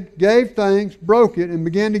bread, gave thanks, broke it, and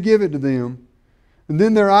began to give it to them. And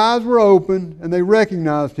then their eyes were opened, and they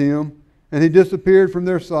recognized Him, and He disappeared from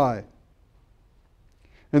their sight.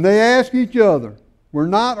 And they asked each other, Were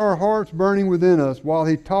not our hearts burning within us while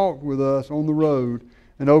he talked with us on the road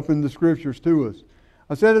and opened the Scriptures to us?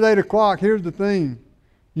 I said at 8 o'clock, here's the thing.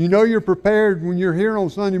 You know you're prepared when you're here on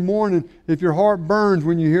Sunday morning if your heart burns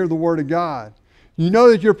when you hear the Word of God. You know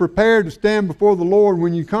that you're prepared to stand before the Lord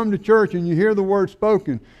when you come to church and you hear the Word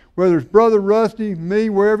spoken. Whether it's Brother Rusty, me,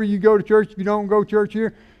 wherever you go to church, if you don't go to church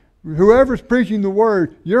here, whoever's preaching the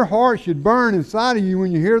Word, your heart should burn inside of you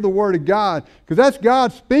when you hear the Word of God, because that's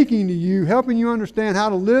God speaking to you, helping you understand how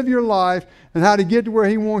to live your life and how to get to where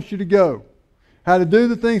He wants you to go, how to do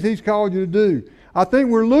the things He's called you to do. I think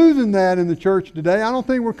we're losing that in the church today. I don't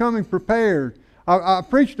think we're coming prepared. I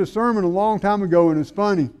preached a sermon a long time ago, and it's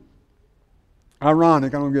funny.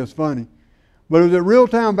 Ironic, I don't guess funny. But it was at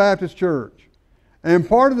Reeltown Baptist Church. And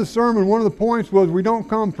part of the sermon, one of the points was we don't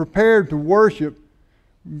come prepared to worship.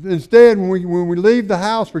 Instead, when we leave the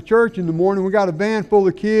house for church in the morning, we got a van full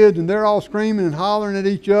of kids, and they're all screaming and hollering at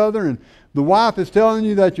each other, and the wife is telling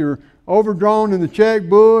you that you're overdrawn in the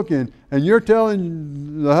checkbook, and you're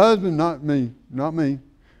telling the husband, not me,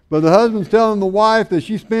 but the husband's telling the wife that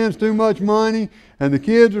she spends too much money, and the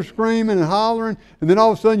kids are screaming and hollering, and then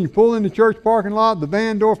all of a sudden you pull in the church parking lot, the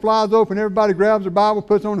van door flies open, everybody grabs their Bible,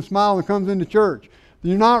 puts on a smile, and comes into church.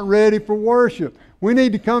 You're not ready for worship. We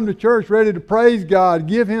need to come to church ready to praise God,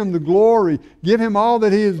 give Him the glory, give Him all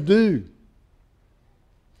that He is due.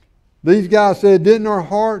 These guys said, didn't our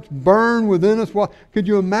hearts burn within us? Could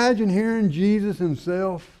you imagine hearing Jesus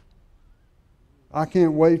Himself? I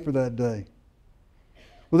can't wait for that day.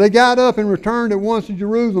 Well, they got up and returned at once to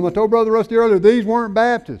Jerusalem. I told Brother Rusty earlier, these weren't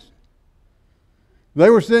Baptists. They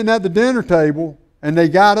were sitting at the dinner table, and they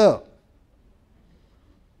got up.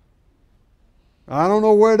 I don't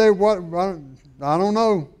know where I don't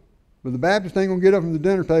know. But the Baptists ain't going to get up from the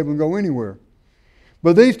dinner table and go anywhere.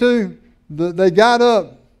 But these two, they got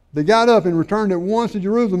up. They got up and returned at once to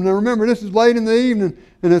Jerusalem. Now remember, this is late in the evening,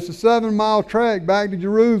 and it's a 7-mile trek back to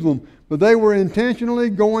Jerusalem. But they were intentionally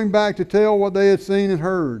going back to tell what they had seen and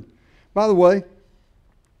heard. By the way,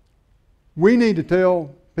 we need to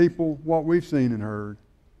tell people what we've seen and heard.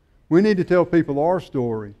 We need to tell people our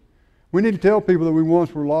story. We need to tell people that we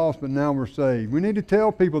once were lost, but now we're saved. We need to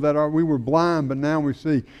tell people that we were blind, but now we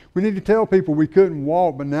see. We need to tell people we couldn't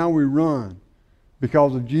walk, but now we run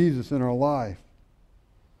because of Jesus in our life.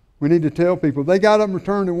 We need to tell people. They got up and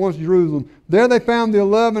returned at once to Jerusalem. There they found the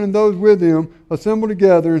 11 and those with them assembled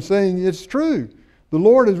together and saying, it's true. The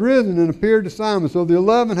Lord has risen and appeared to Simon. So the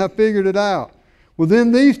 11 have figured it out. Well,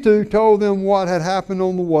 then these two told them what had happened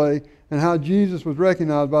on the way and how Jesus was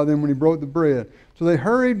recognized by them when He broke the bread. So they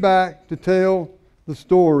hurried back to tell the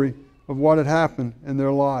story of what had happened in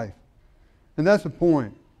their life. And that's the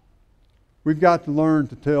point. We've got to learn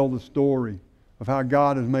to tell the story of how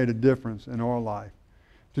God has made a difference in our life.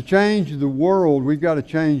 To change the world, we've got to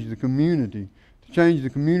change the community. To change the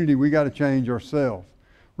community, we've got to change ourselves.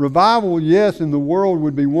 Revival, yes, in the world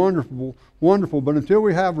would be wonderful, but until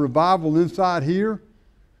we have revival inside here,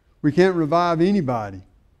 we can't revive anybody.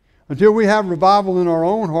 Until we have revival in our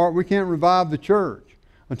own heart, we can't revive the church.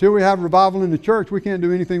 Until we have revival in the church, we can't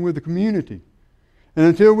do anything with the community. And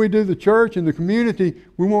until we do the church and the community,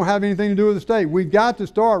 we won't have anything to do with the state. We've got to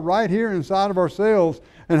start right here inside of ourselves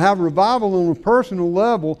and have revival on a personal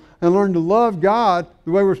level and learn to love God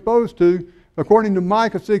the way we're supposed to, according to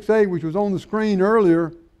Micah 6:8, which was on the screen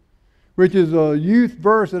earlier, which is a youth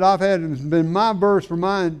verse that I've had. It's been my verse for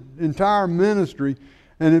my entire ministry.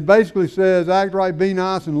 And it basically says, act right, be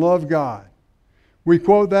nice, and love God. We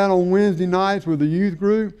quote that on Wednesday nights with the youth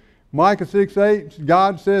group. Micah 6:8,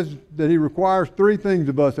 God says that He requires 3 things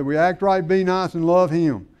of us, that we act right, be nice, and love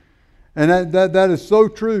Him. And that is so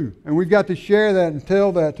true. And we've got to share that and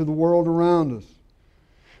tell that to the world around us.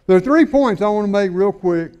 There are 3 points I want to make real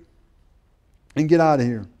quick and get out of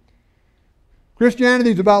here.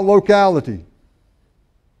 Christianity is about locality.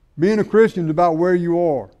 Being a Christian is about where you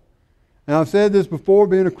are. And I've said this before,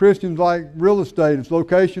 being a Christian is like real estate. It's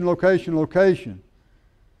location, location, location.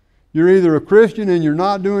 You're either a Christian and you're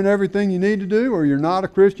not doing everything you need to do, or you're not a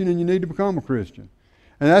Christian and you need to become a Christian.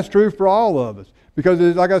 And that's true for all of us. Because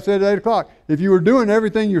like I said at 8 o'clock, if you were doing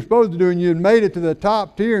everything you're supposed to do and you had made it to the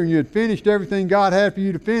top tier and you had finished everything God had for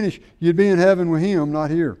you to finish, you'd be in heaven with Him,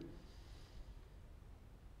 not here.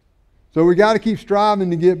 So we got to keep striving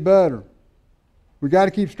to get better. We got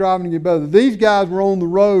to keep striving to get better. These guys were on the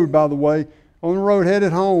road, by the way, on the road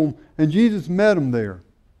headed home, and Jesus met them there.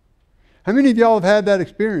 How many of y'all have had that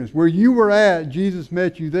experience? Where you were at, Jesus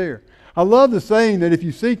met you there. I love the saying that if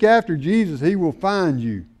you seek after Jesus, He will find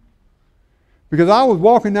you. Because I was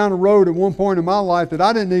walking down a road at one point in my life that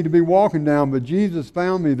I didn't need to be walking down, but Jesus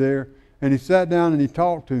found me there, and He sat down and He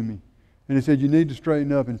talked to me. And He said, you need to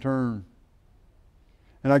straighten up and turn.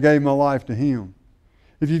 and I gave my life to Him.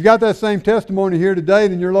 If you've got that same testimony here today,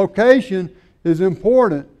 then your location is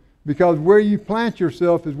important, because where you plant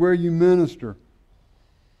yourself is where you minister.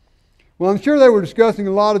 Well, I'm sure they were discussing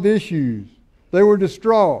a lot of issues. They were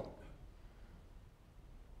distraught,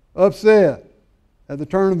 upset at the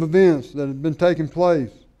turn of events that had been taking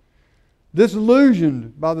place,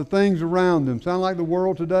 disillusioned by the things around them. Sound like the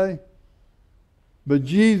world today? But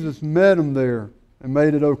Jesus met them there and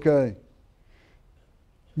made it okay.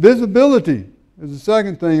 Visibility is the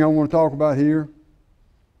second thing I want to talk about here.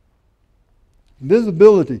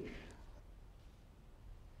 Visibility.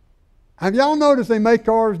 Have y'all noticed they make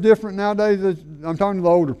cars different nowadays? I'm talking to the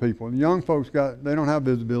older people. The young folks they don't have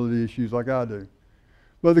visibility issues like I do.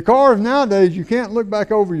 But the cars nowadays, you can't look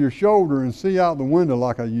back over your shoulder and see out the window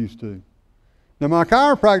like I used to. Now, my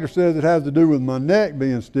chiropractor says it has to do with my neck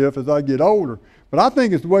being stiff as I get older. But I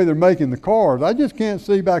think it's the way they're making the cars. I just can't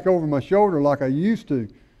see back over my shoulder like I used to.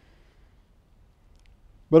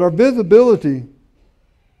 But our visibility,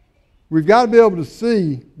 we've got to be able to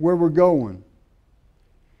see where we're going.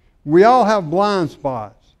 We all have blind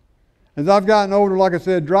spots. As I've gotten older, like I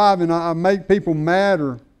said, driving, I make people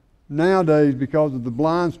madder nowadays because of the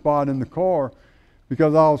blind spot in the car,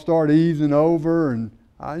 because I'll start easing over, and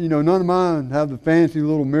none of mine have the fancy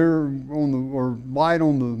little mirror or light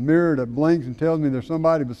on the mirror that blinks and tells me there's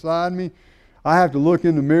somebody beside me. I have to look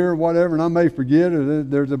in the mirror, whatever, and I may forget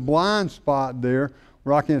it. There's a blind spot there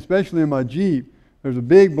where I can't, especially in my Jeep, there's a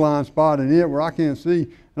big blind spot in it where I can't see.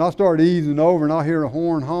 And I'll start easing over and I'll hear a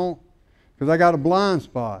horn honk because I got a blind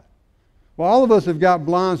spot. Well, all of us have got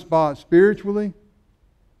blind spots spiritually.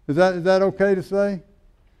 Is that okay to say?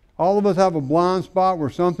 All of us have a blind spot where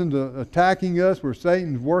something's attacking us, where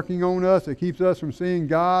Satan's working on us, that keeps us from seeing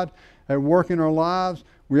God at work in our lives.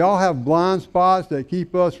 We all have blind spots that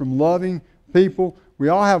keep us from loving people. We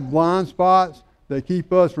all have blind spots that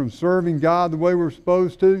keep us from serving God the way we're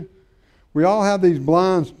supposed to. We all have these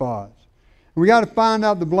blind spots. We got to find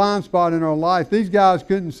out the blind spot in our life. These guys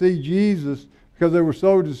couldn't see Jesus because they were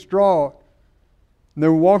so distraught. And they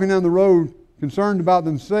were walking down the road concerned about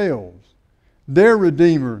themselves. Their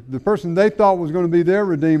Redeemer, the person they thought was going to be their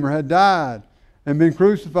Redeemer, had died and been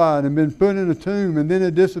crucified and been put in a tomb, and then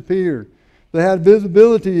had disappeared. They had a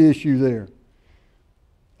visibility issue there.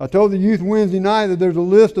 I told the youth Wednesday night that there's a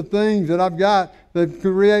list of things that I've got that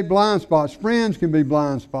create blind spots. Friends can be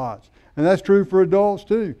blind spots. And that's true for adults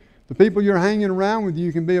too. The people you're hanging around with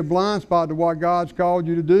you can be a blind spot to what God's called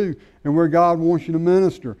you to do and where God wants you to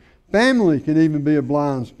minister. Family can even be a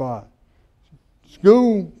blind spot.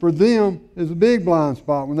 School, for them, is a big blind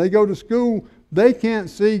spot. When they go to school, they can't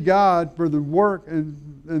see God for the work and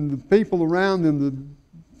the people around them,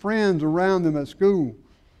 the friends around them at school.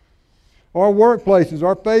 Our workplaces,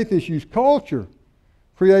 our faith issues, culture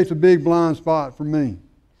creates a big blind spot for me.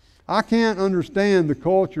 I can't understand the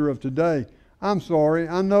culture of today. I'm sorry.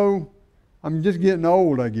 I know I'm just getting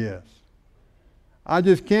old, I guess. I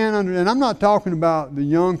just can't and I'm not talking about the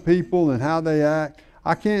young people and how they act.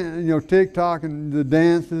 I can't, TikTok and the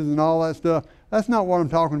dances and all that stuff. That's not what I'm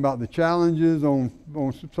talking about. The challenges on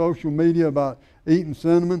social media about eating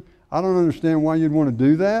cinnamon. I don't understand why you'd want to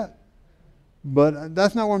do that. But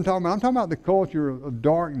that's not what I'm talking about. I'm talking about the culture of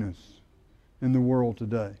darkness in the world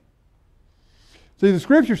today. See, the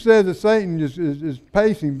Scripture says that Satan is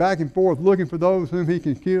pacing back and forth looking for those whom he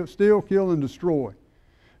can steal, kill, and destroy.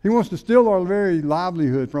 He wants to steal our very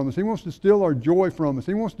livelihood from us. He wants to steal our joy from us.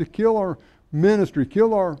 He wants to kill our ministry,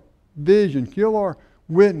 kill our vision, kill our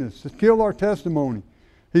witness, kill our testimony.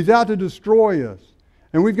 He's out to destroy us.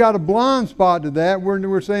 And we've got a blind spot to that.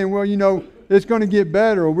 We're saying, well, it's going to get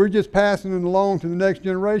better, or we're just passing it along to the next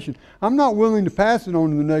generation. I'm not willing to pass it on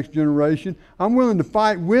to the next generation. I'm willing to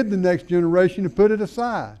fight with the next generation to put it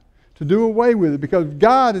aside, to do away with it, because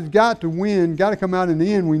God has got to win, got to come out in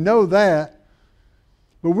the end. We know that.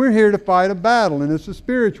 But we're here to fight a battle, and it's a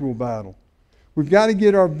spiritual battle. We've got to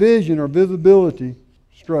get our vision, our visibility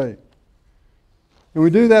straight. And we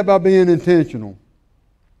do that by being intentional.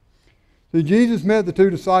 See, Jesus met the two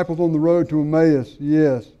disciples on the road to Emmaus,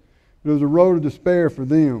 yes. It was a road of despair for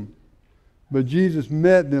them. But Jesus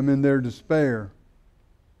met them in their despair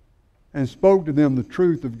and spoke to them the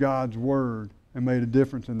truth of God's Word and made a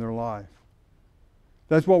difference in their life.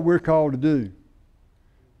 That's what we're called to do.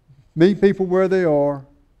 Meet people where they are.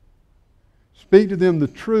 Speak to them the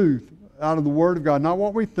truth out of the Word of God. Not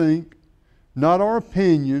what we think, not our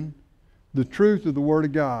opinion, the truth of the Word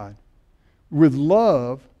of God. With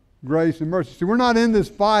love, grace, and mercy. See, we're not in this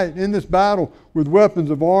fight, in this battle with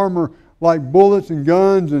weapons of armor like bullets and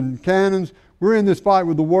guns and cannons. We're in this fight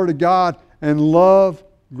with the Word of God and love,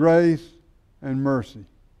 grace, and mercy.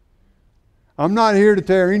 I'm not here to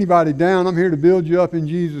tear anybody down. I'm here to build you up in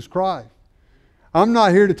Jesus Christ. I'm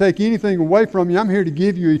not here to take anything away from you. I'm here to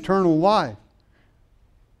give you eternal life.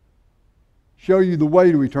 Show you the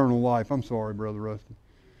way to eternal life. I'm sorry, Brother Rusty.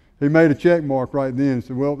 He made a check mark right then and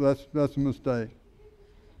said, well, that's a mistake.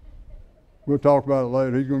 We'll talk about it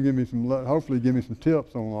later. He's going to give me hopefully give me some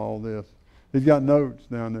tips on all this. He's got notes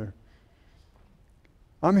down there.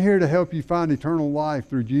 I'm here to help you find eternal life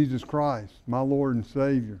through Jesus Christ, my Lord and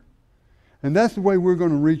Savior. And that's the way we're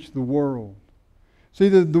going to reach the world. See,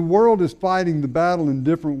 the world is fighting the battle in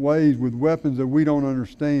different ways with weapons that we don't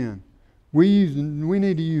understand. We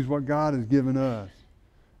need to use what God has given us.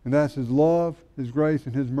 And that's His love, His grace,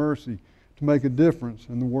 and His mercy to make a difference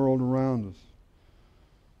in the world around us.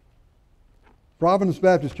 Providence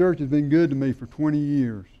Baptist Church has been good to me for 20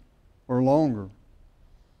 years or longer.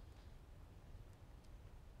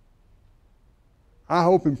 I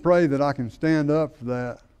hope and pray that I can stand up for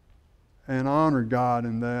that and honor God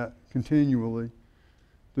in that continually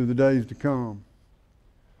through the days to come.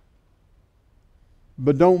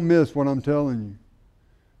 But don't miss what I'm telling you.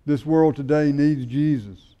 This world today needs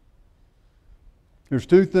Jesus. There's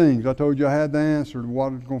two things. I told you I had the answer to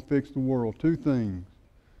what is going to fix the world. Two things.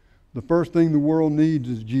 The first thing the world needs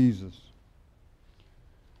is Jesus.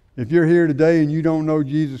 If you're here today and you don't know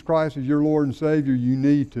Jesus Christ as your Lord and Savior, you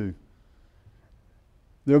need to.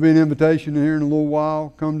 There'll be an invitation here in a little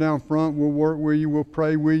while. Come down front. We'll work with you. We'll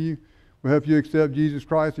pray with you. We'll help you accept Jesus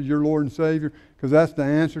Christ as your Lord and Savior, because that's the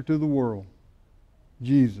answer to the world.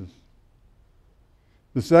 Jesus.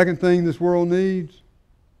 The second thing this world needs is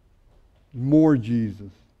more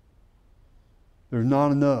Jesus. There's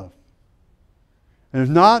not enough. And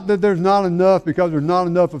it's not that there's not enough because there's not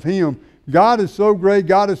enough of Him. God is so great,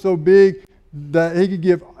 God is so big, that He could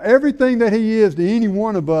give everything that He is to any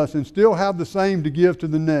one of us and still have the same to give to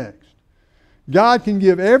the next. God can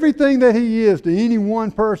give everything that He is to any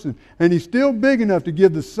one person, and He's still big enough to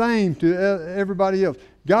give the same to everybody else.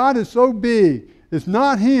 God is so big, it's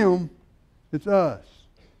not Him, it's us.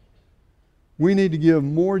 We need to give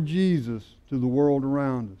more Jesus to the world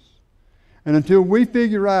around us. And until we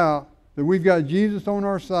figure out that we've got Jesus on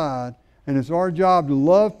our side, and it's our job to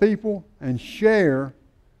love people and share,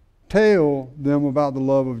 tell them about the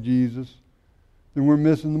love of Jesus, then we're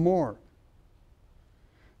missing the mark.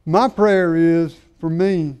 My prayer is, for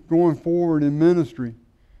me, going forward in ministry,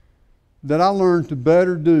 that I learn to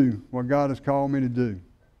better do what God has called me to do.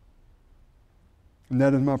 And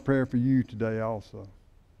that is my prayer for you today also.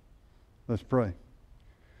 Let's pray.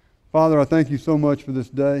 Father, I thank you so much for this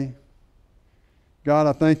day. God,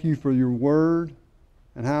 I thank you for your word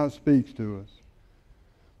and how it speaks to us.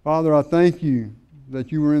 Father, I thank you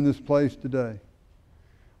that you were in this place today.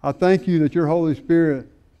 I thank you that your Holy Spirit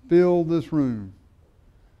filled this room.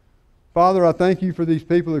 Father, I thank you for these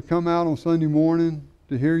people that come out on Sunday morning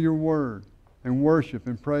to hear your word and worship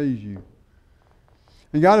and praise you.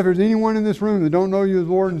 And God, if there's anyone in this room that don't know you as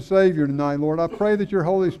Lord and Savior tonight, Lord, I pray that your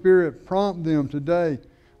Holy Spirit prompt them today,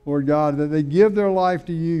 Lord God, that they give their life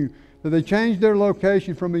to you, that they change their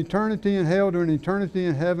location from eternity in hell to an eternity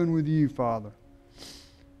in heaven with you, Father.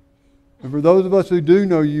 And for those of us who do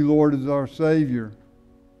know you, Lord, as our Savior,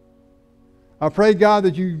 I pray, God,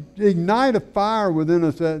 that you ignite a fire within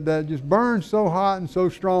us that just burns so hot and so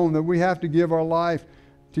strong that we have to give our life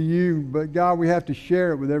to you. But God, we have to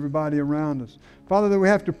share it with everybody around us. Father, that we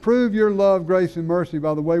have to prove your love, grace, and mercy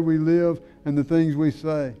by the way we live and the things we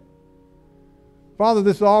say. Father,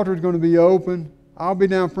 this altar is going to be open. I'll be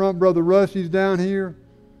down front. Brother Rusty's down here.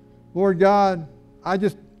 Lord God, I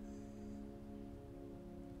just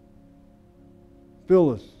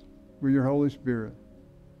fill us with your Holy Spirit.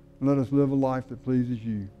 And let us live a life that pleases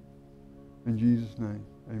you. In Jesus' name,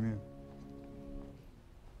 amen.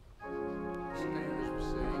 Stand as we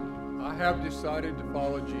sing. I have decided to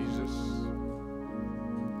follow Jesus.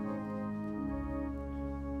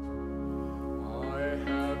 I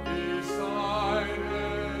have decided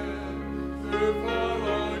to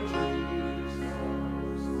follow Jesus.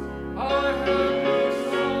 I have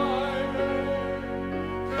decided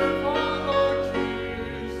to follow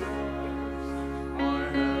Jesus. I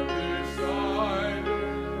have decided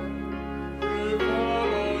to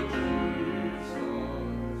follow Jesus.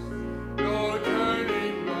 No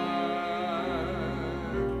turning back,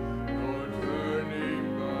 no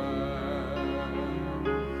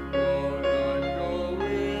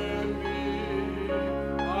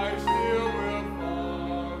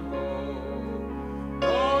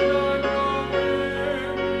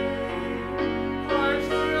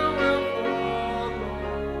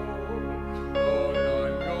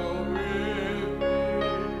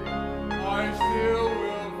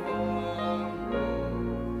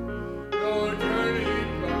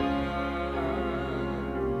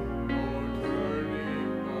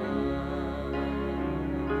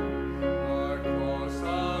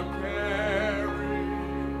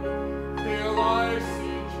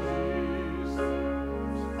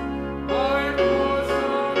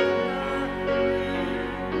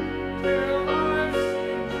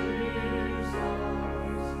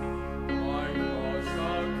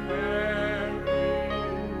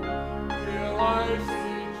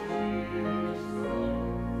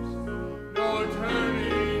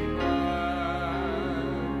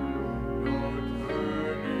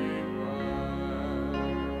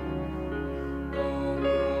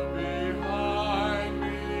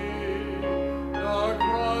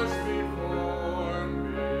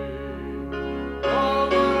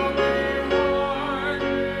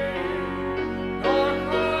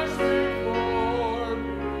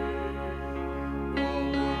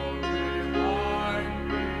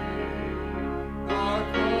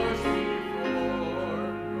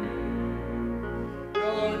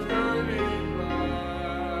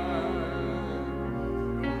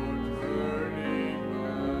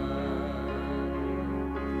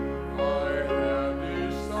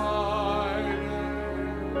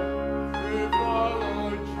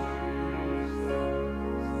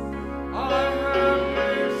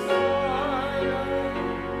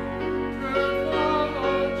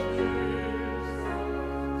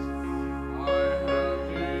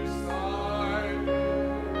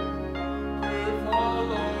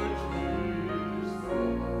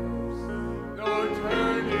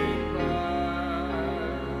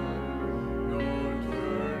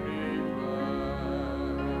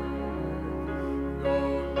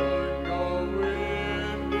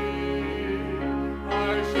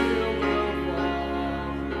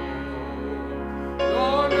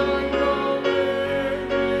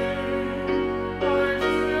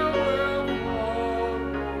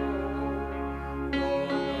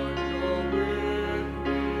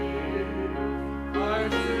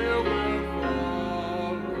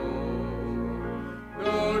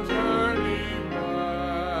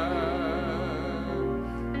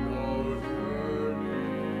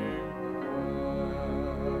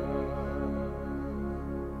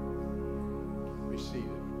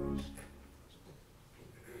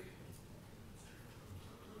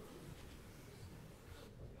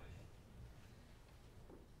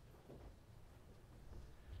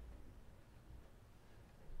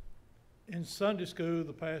In Sunday school,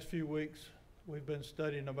 the past few weeks, we've been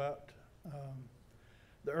studying about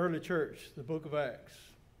the early church, the book of Acts.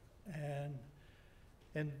 And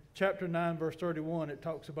in chapter 9, verse 31, it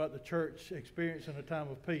talks about the church experiencing a time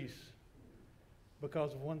of peace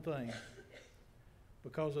because of one thing,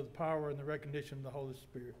 because of the power and the recognition of the Holy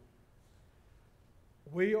Spirit.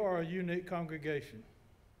 We are a unique congregation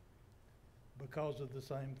because of the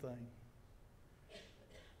same thing.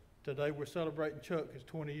 Today we're celebrating Chuck his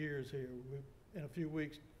 20 years here. In a few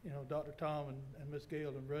weeks, Dr. Tom and Miss Gail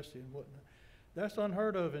and Rusty and whatnot. That's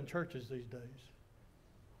unheard of in churches these days.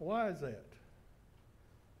 Why is that?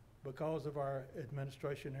 Because of our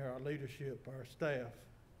administration here, our leadership, our staff.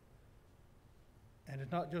 And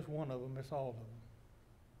it's not just one of them, it's all of them.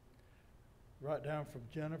 Right down from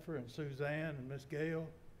Jennifer and Suzanne and Miss Gail,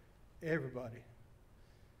 everybody.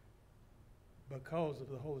 Because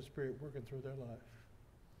of the Holy Spirit working through their life.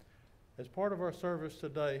 As part of our service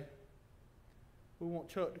today, we want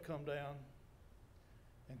Chuck to come down,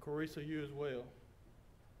 and Carissa, you as well.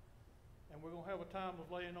 And we're going to have a time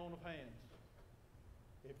of laying on of hands.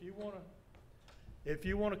 If you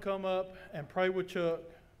want to come up and pray with Chuck,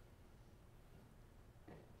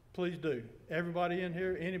 please do. Everybody in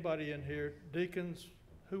here, anybody in here, deacons,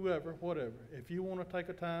 whoever, whatever. If you want to take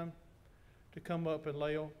a time to come up and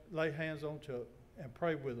lay hands on Chuck and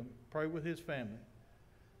pray with him, pray with his family,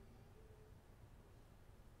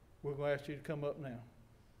 we're going to ask you to come up now.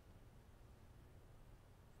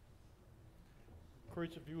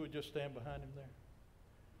 Chris, if you would just stand behind him there.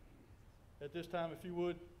 At this time, if you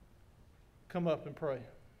would, come up and pray.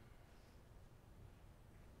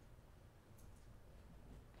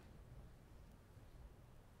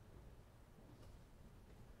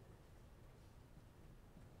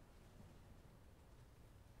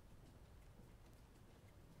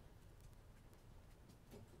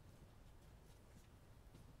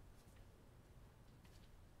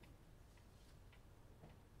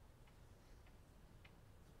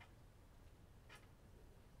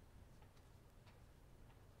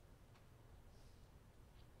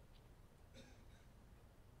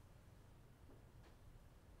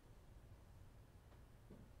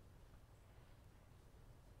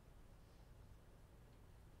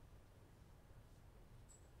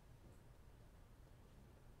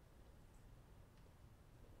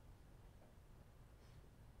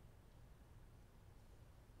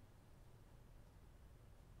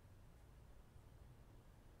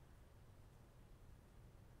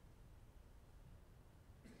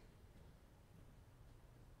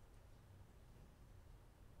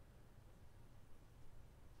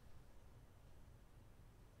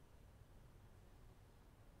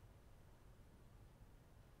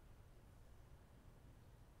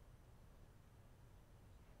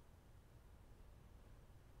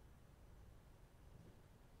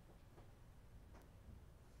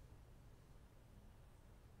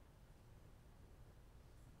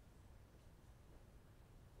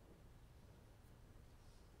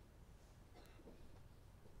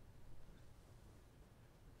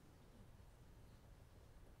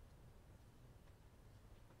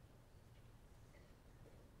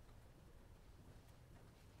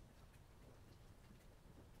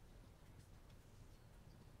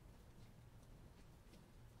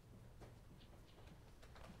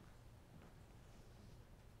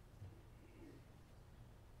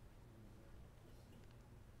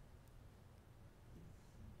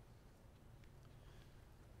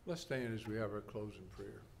 Let's stand as we have our closing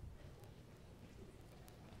prayer.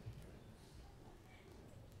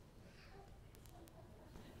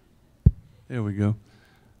 There we go.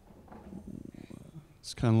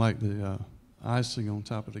 It's kind of like the icing on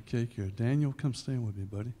top of the cake here. Daniel, come stand with me,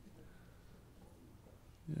 buddy.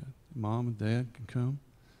 Yeah, Mom and Dad can come.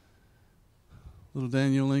 Little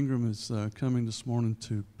Daniel Ingram is coming this morning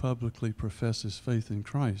to publicly profess his faith in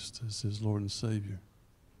Christ as his Lord and Savior.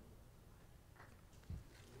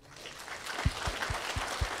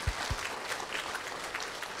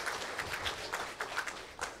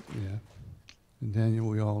 Yeah. And Daniel,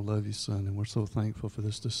 we all love you, son, and we're so thankful for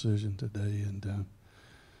this decision today. And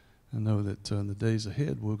I know that in the days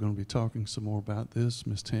ahead, we're going to be talking some more about this.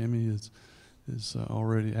 Miss Tammy is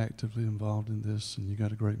already actively involved in this, and you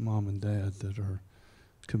got a great mom and dad that are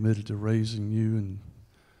committed to raising you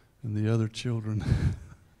and the other children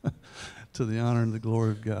to the honor and the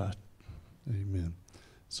glory of God. Amen.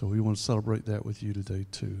 So we want to celebrate that with you today,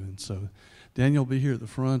 too. And so Daniel will be here at the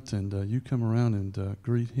front, and you come around and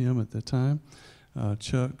greet him at that time.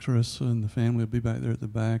 Chuck, Carissa, and the family will be back there at the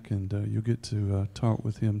back, and you'll get to talk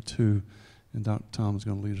with him, too. And Dr. Tom is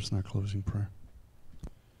going to lead us in our closing prayer.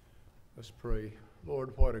 Let's pray.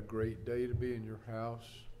 Lord, what a great day to be in your house.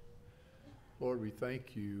 Lord, we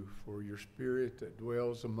thank you for your Spirit that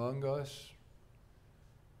dwells among us.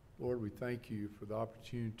 Lord, we thank you for the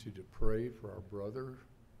opportunity to pray for our brother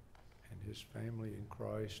and his family in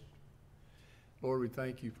Christ. Lord, we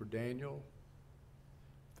thank you for Daniel.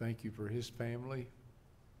 Thank you for his family.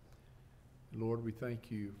 Lord, we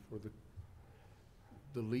thank you for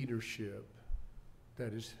the leadership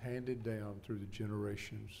that is handed down through the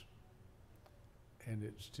generations, and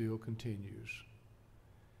it still continues.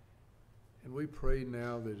 And we pray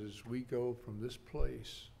now that as we go from this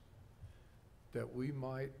place, that we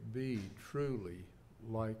might be truly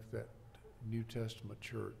like that New Testament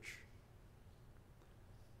church,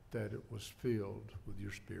 that it was filled with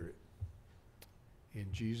your Spirit. In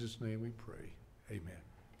Jesus' name we pray. Amen.